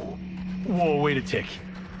 Whoa, wait a tick.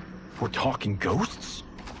 We're talking ghosts?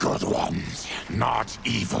 Good ones, not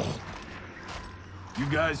evil. You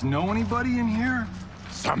guys know anybody in here?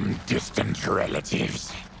 Some distant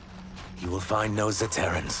relatives. You will find no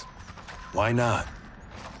Zaterrans. Why not?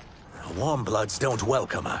 Warmbloods don't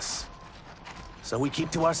welcome us. So we keep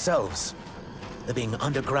to ourselves, living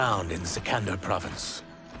underground in Sikander province.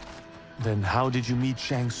 Then how did you meet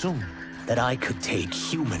Shang Tsung? That I could take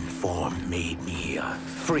human form made me a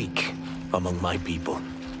freak among my people.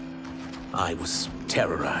 I was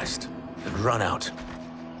terrorized and run out,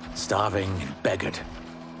 starving and beggared.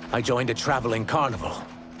 I joined a traveling carnival.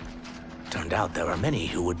 Turned out there are many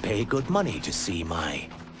who would pay good money to see my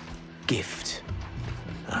gift.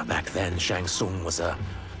 Back then, Shang Tsung was a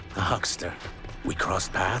huckster. We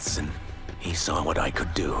crossed paths and he saw what I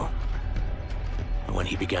could do. When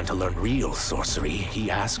he began to learn real sorcery,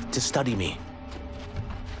 he asked to study me.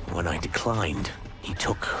 When I declined, he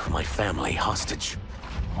took my family hostage.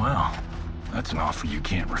 Wow, that's an offer you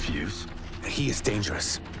can't refuse. He is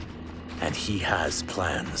dangerous, and he has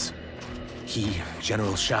plans. He,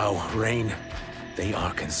 General Shao, Rain, they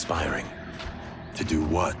are conspiring. To do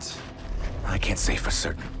what? I can't say for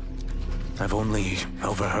certain. I've only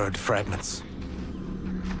overheard fragments.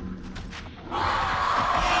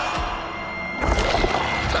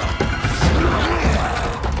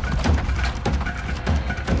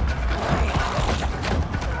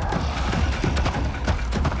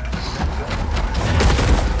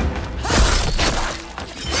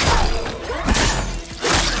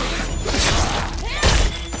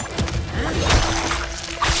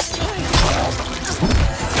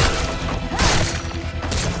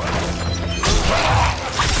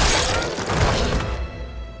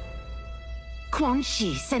 Quan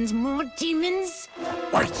Chi sends more demons?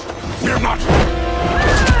 Wait, we're not...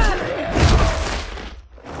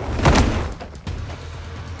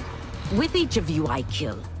 With each of you I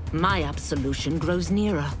kill, my absolution grows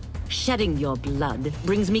nearer. Shedding your blood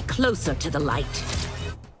brings me closer to the light.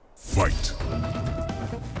 Fight.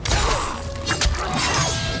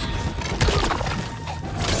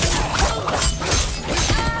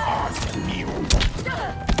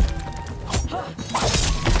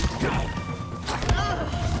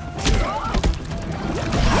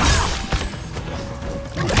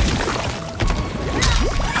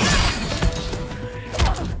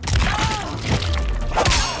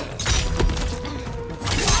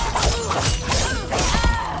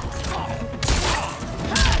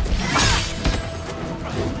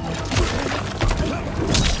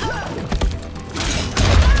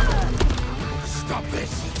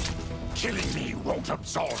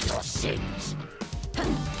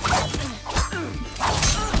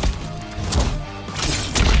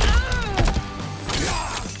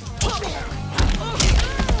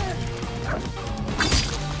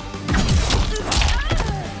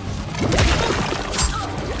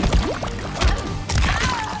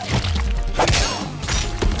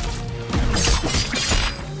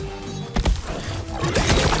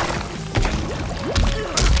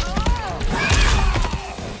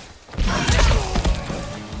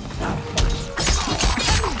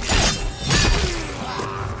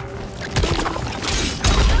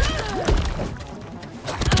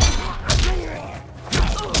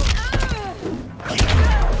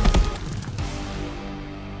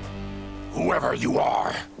 you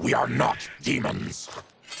are. We are not demons.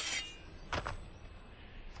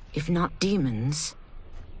 If not demons,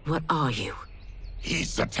 what are you?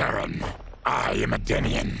 He's a Terran. I am a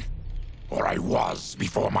Denian. Or I was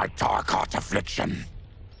before my Tarkat affliction.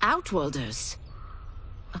 Outworlders.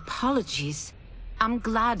 Apologies. I'm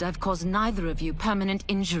glad I've caused neither of you permanent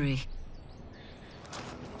injury.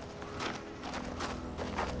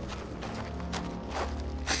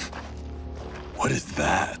 What is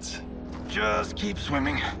that? Just keep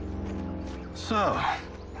swimming. So,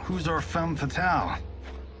 who's our femme fatale?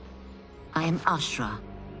 I am Ashra,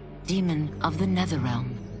 demon of the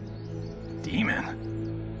Netherrealm.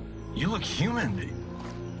 Demon? You look human.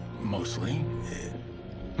 Mostly.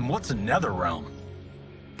 And what's a Netherrealm?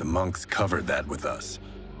 The monks covered that with us.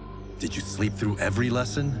 Did you sleep through every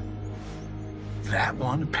lesson? That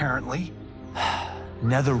one, apparently.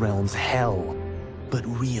 Netherrealm's hell, but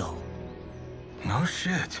real. No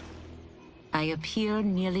shit. I appear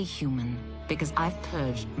nearly human because I've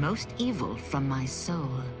purged most evil from my soul.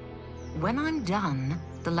 When I'm done,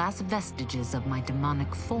 the last vestiges of my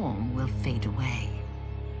demonic form will fade away.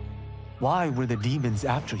 Why were the demons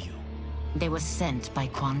after you? They were sent by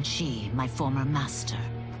Quan Chi, my former master.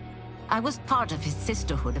 I was part of his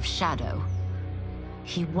Sisterhood of Shadow.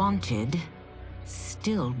 He wanted,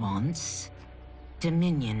 still wants,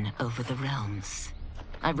 dominion over the realms.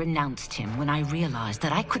 I renounced him when I realized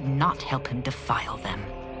that I could not help him defile them.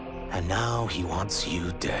 And now he wants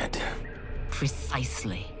you dead.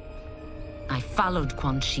 Precisely. I followed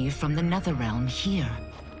Quan Chi from the Netherrealm here.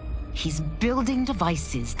 He's building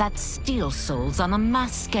devices that steal souls on a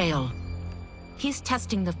mass scale. He's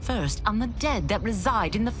testing the first on the dead that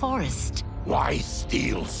reside in the forest. Why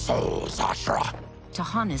steal souls, Ashra? To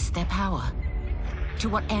harness their power. To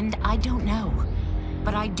what end, I don't know.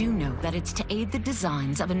 But I do know that it's to aid the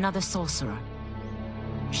designs of another sorcerer.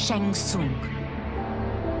 Shang Tsung.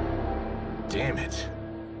 Damn it.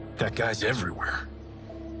 That guy's everywhere.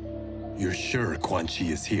 You're sure Quan Chi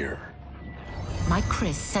is here? My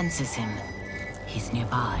Chris senses him. He's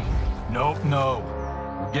nearby. Nope, no.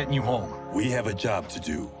 We're getting you home. We have a job to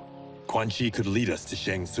do. Quan Chi could lead us to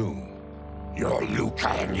Shang Tsung. Your Liu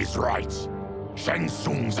Kang is right. Shang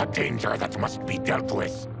Tsung's a danger that must be dealt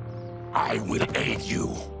with. I will aid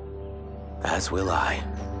you. As will I.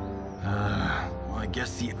 Well, I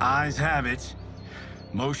guess the eyes have it.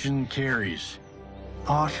 Motion carries.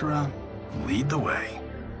 Ashra, lead the way.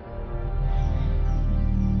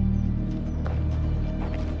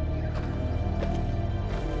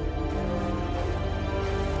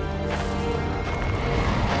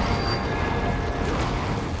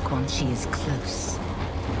 Quan Chi is close.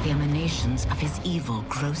 The emanations of his evil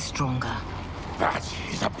grow stronger. That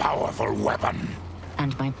is a powerful weapon.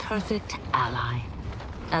 And my perfect ally.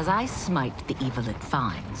 As I smite the evil it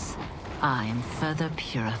finds, I am further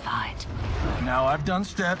purified. Now, I've done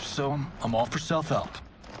steps, so I'm all for self-help.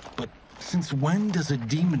 But since when does a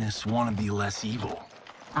demoness want to be less evil?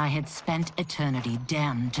 I had spent eternity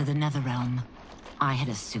damned to the Netherrealm. I had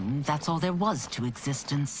assumed that's all there was to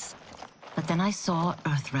existence. But then I saw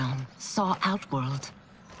Earthrealm, saw Outworld,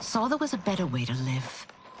 saw there was a better way to live.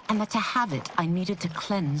 And that to have it, I needed to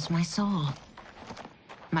cleanse my soul.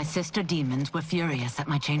 My sister demons were furious at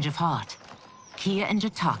my change of heart. Kia and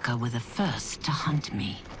Jataka were the first to hunt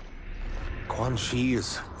me. Quan Chi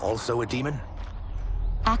is also a demon?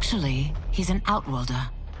 Actually, he's an Outworlder.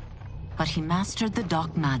 But he mastered the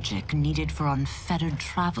dark magic needed for unfettered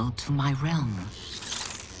travel to my realm.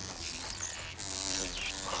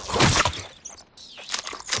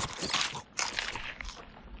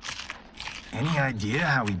 Any idea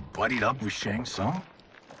how he buddied up with Shang Tsung?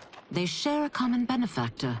 They share a common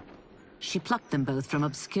benefactor. She plucked them both from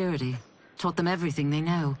obscurity, taught them everything they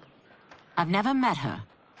know. I've never met her,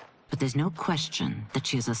 but there's no question that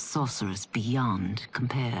she is a sorceress beyond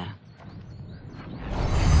compare.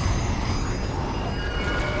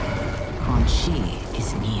 Quan Chi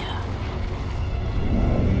is near.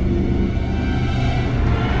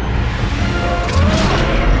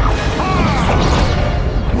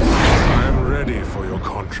 I'm ready for your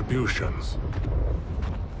contributions.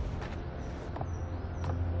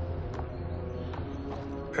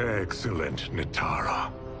 Excellent, Nitara.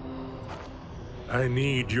 I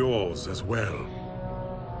need yours as well.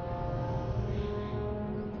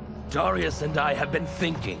 Darius and I have been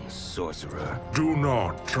thinking, Sorcerer. Do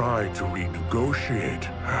not try to renegotiate,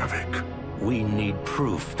 Havoc. We need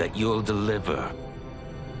proof that you'll deliver.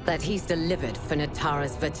 That he's delivered for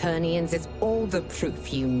Natara's Vaternians is all the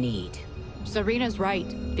proof you need. Serena's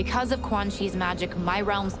right. Because of Quan Chi's magic, my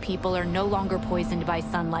realm's people are no longer poisoned by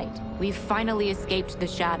sunlight. We've finally escaped the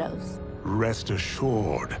shadows. Rest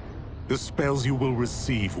assured, The spells you will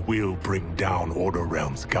receive will bring down Order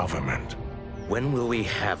Realm's government. When will we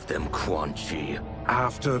have them, Quan Chi?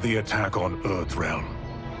 After the attack on Earthrealm,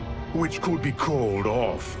 which could be called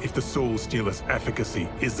off if the Soul Stealer's efficacy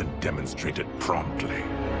isn't demonstrated promptly.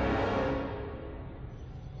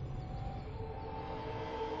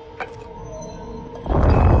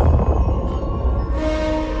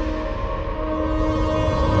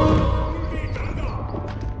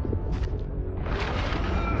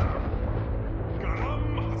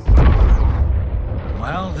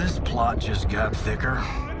 Well, this plot just got thicker.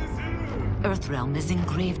 Earthrealm is in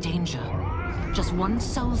grave danger. Just one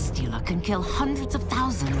Soul Stealer can kill hundreds of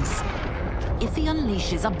thousands. If he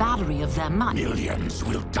unleashes a battery of them, millions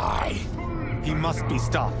will die. He must be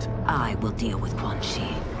stopped. I will deal with Quan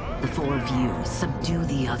Chi. The four of you subdue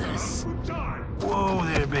the others. Whoa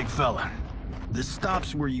there, big fella. This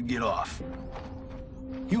stops where you get off.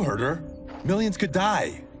 You heard her. Millions could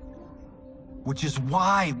die. Which is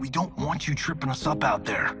why we don't want you tripping us up out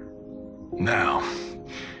there. Now,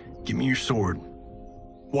 give me your sword.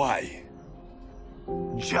 Why?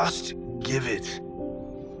 Just give it.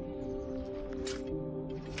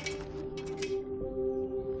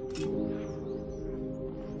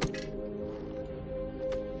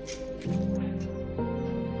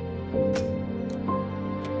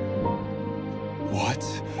 What?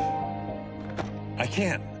 I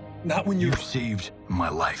can't. Not when You've saved my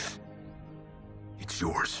life. It's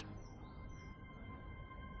yours.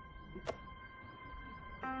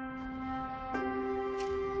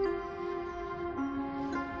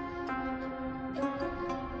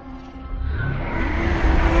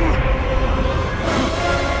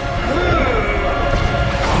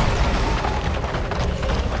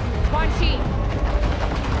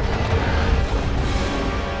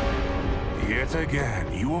 Yet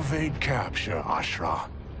again, you evade capture, Ashra.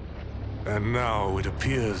 And now it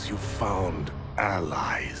appears you've found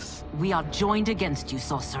allies. We are joined against you,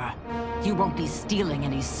 Sorcerer. You won't be stealing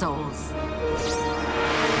any souls.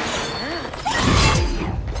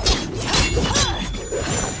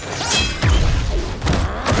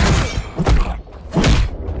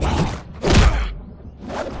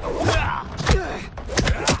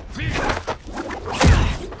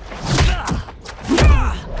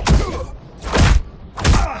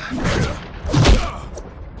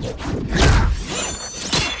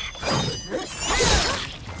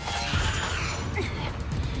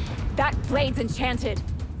 Blade's enchanted.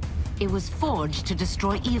 It was forged to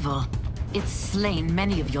destroy evil. It's slain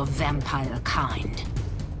many of your vampire kind.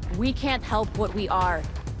 We can't help what we are.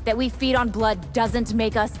 That we feed on blood doesn't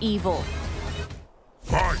make us evil.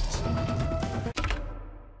 Fight!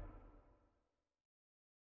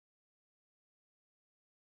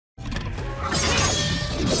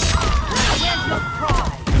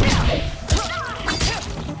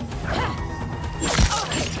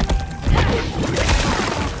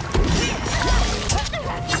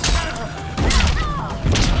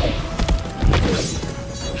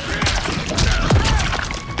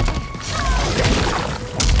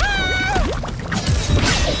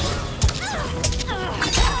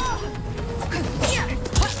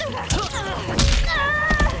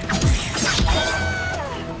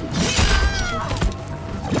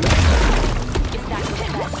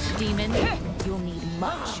 Demon, you'll need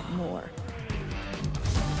much more.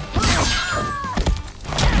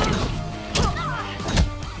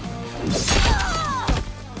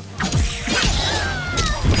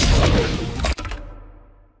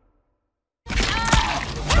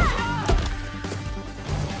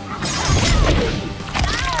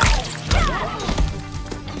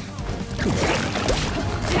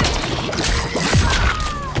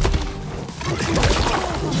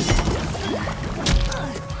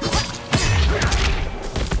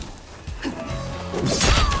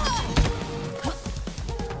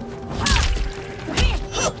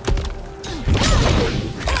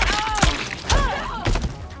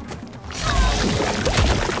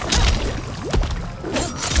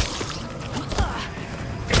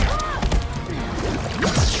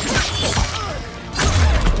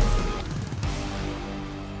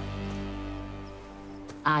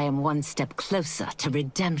 I am one step closer to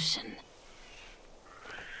redemption.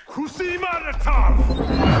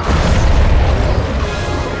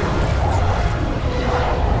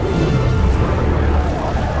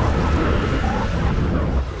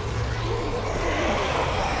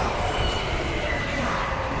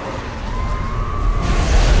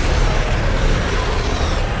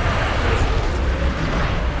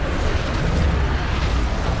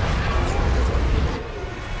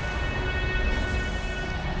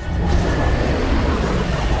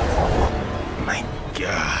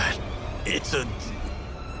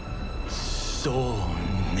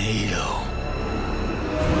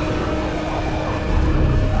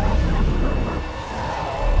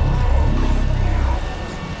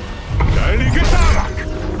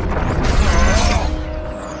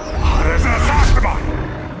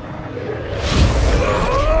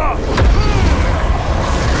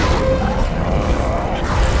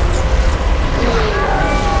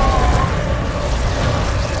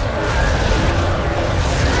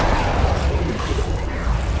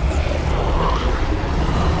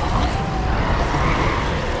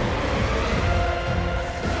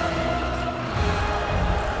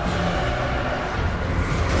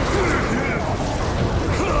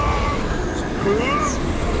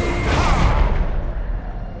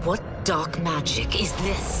 magic is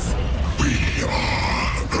this? We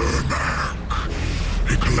are Ermac,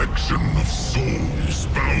 a collection of souls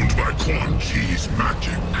bound by Quan Chi's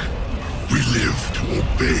magic. We live to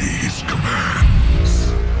obey his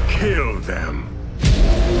commands. Kill them.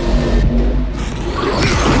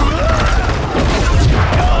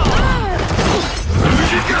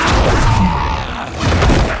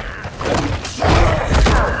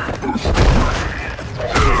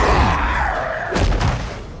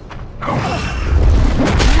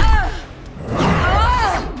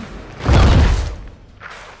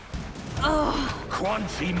 Quan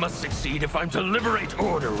Chi must succeed if I'm to liberate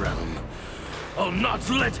Order Realm. I'll not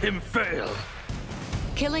let him fail.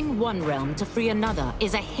 Killing one realm to free another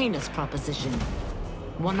is a heinous proposition.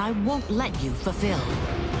 One I won't let you fulfill.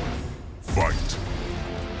 Fight.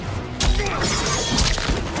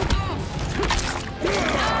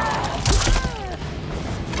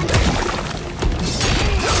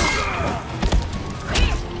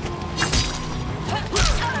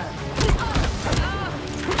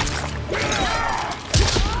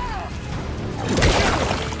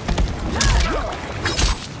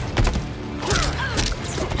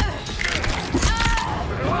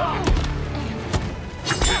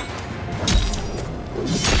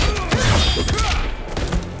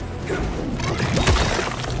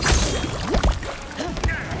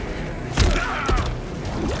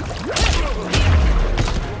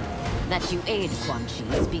 That you aid Quan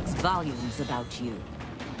Chi speaks volumes about you.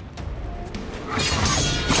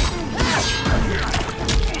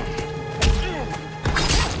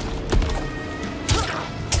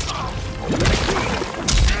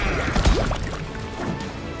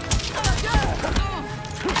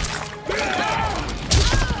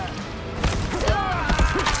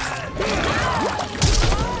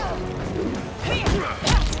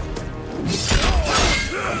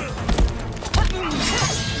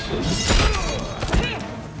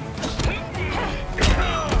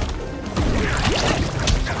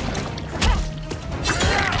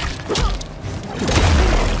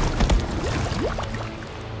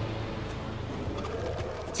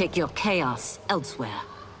 Take your chaos elsewhere.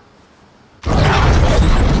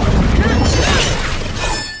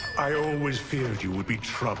 I always feared you would be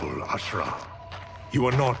trouble, Ashra. You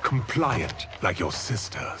are not compliant like your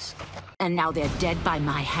sisters. And now they're dead by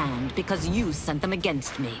my hand because you sent them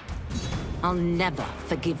against me. I'll never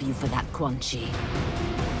forgive you for that, Quan Chi.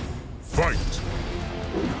 Fight!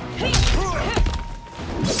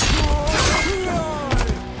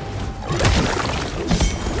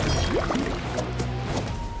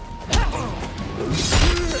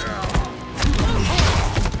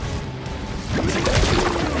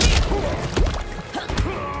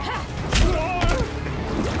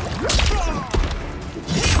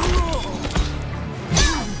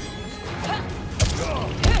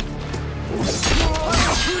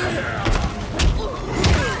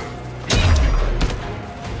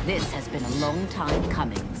 This has been a long time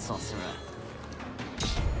coming, sorcerer.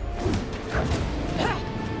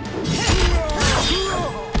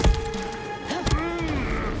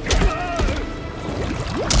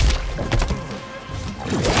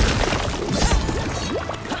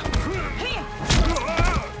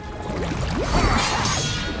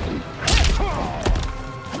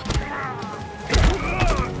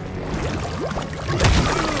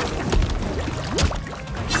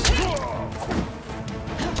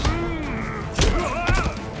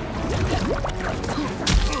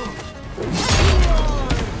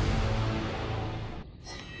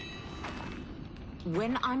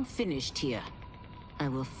 When I'm finished here, I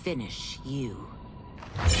will finish you.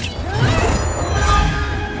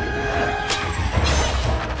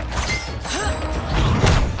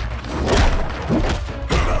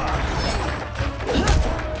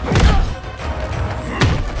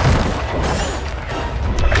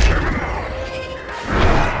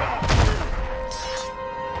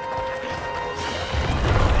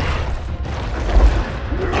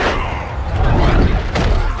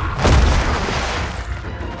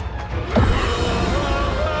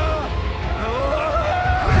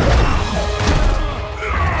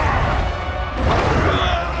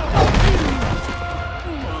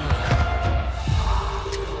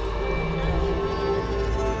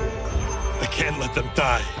 Can't let them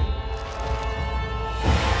die.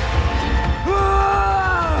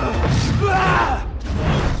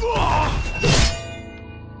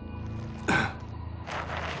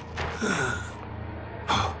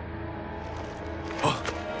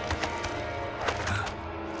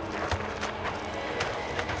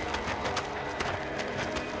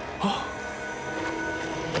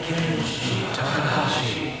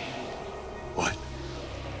 What?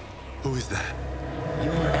 Who is that?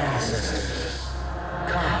 Your ancestors.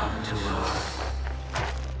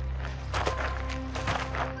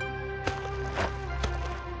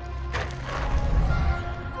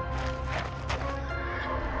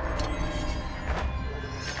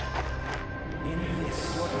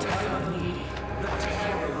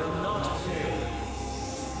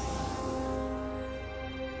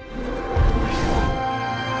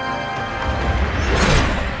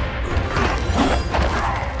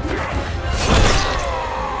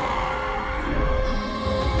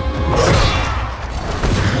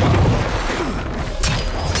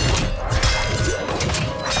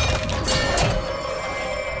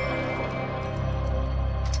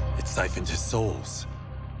 souls.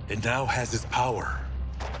 It now has his power.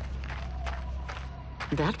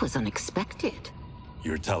 That was unexpected.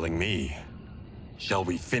 You're telling me. Shall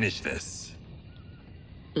we finish this?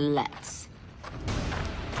 Let's.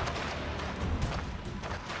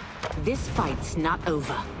 This fight's not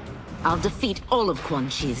over. I'll defeat all of Quan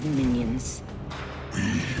Chi's minions. We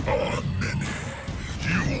are many.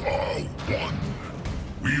 You are one.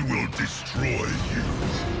 We will destroy you.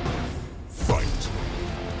 Fight.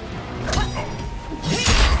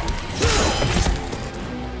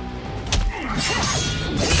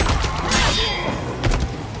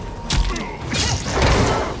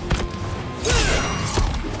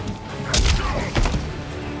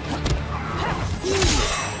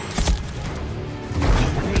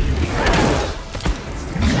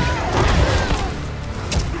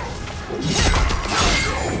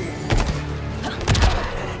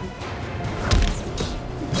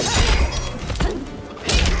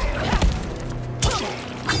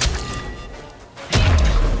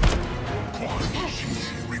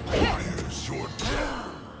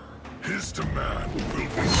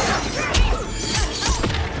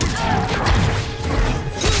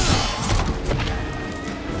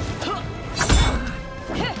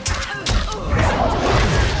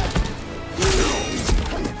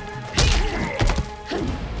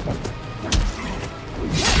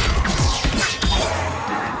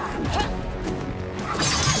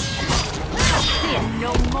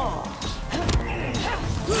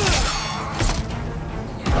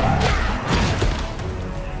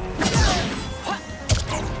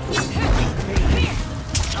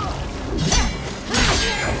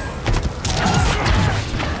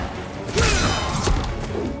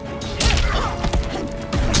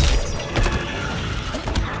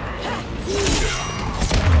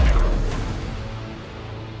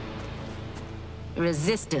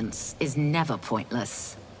 Resistance is never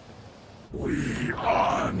pointless. We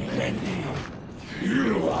are many.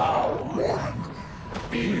 You are one.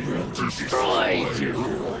 We will destroy you.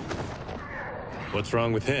 What's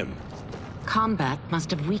wrong with him? Combat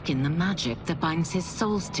must have weakened the magic that binds his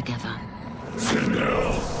souls together. Sinner,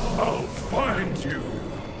 I'll find you.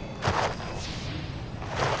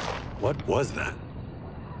 What was that?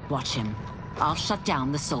 Watch him. I'll shut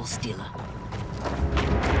down the Soul Stealer.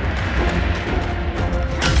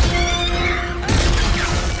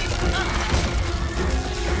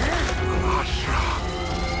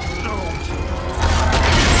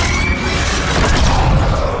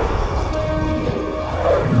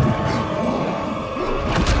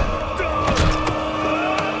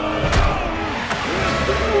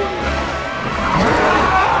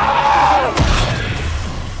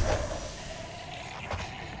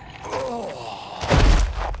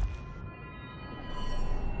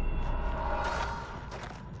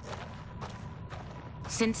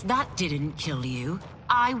 Since that didn't kill you,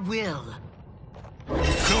 I will. Go,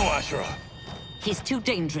 Ashura! He's too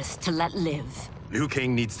dangerous to let live. Liu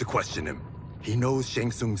Kang needs to question him. He knows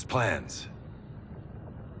Shang Tsung's plans.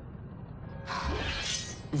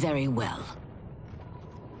 Very well.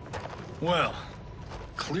 Well,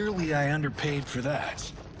 clearly I underpaid for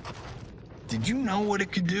that. Did you know what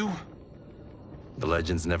it could do? The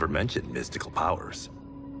legends never mentioned mystical powers.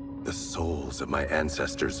 The souls of my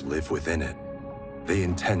ancestors live within it. They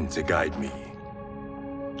intend to guide me.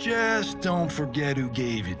 Just don't forget who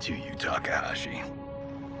gave it to you, Takahashi.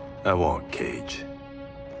 I won't, Cage.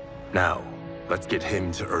 Now, let's get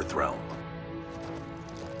him to Earthrealm.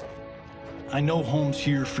 I know home's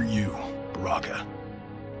here for you, Baraka.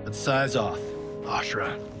 Let's size off,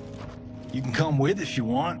 Ashura. You can come with if you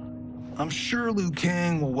want. I'm sure Liu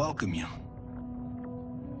Kang will welcome you.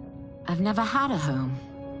 I've never had a home.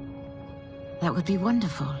 That would be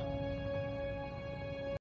wonderful.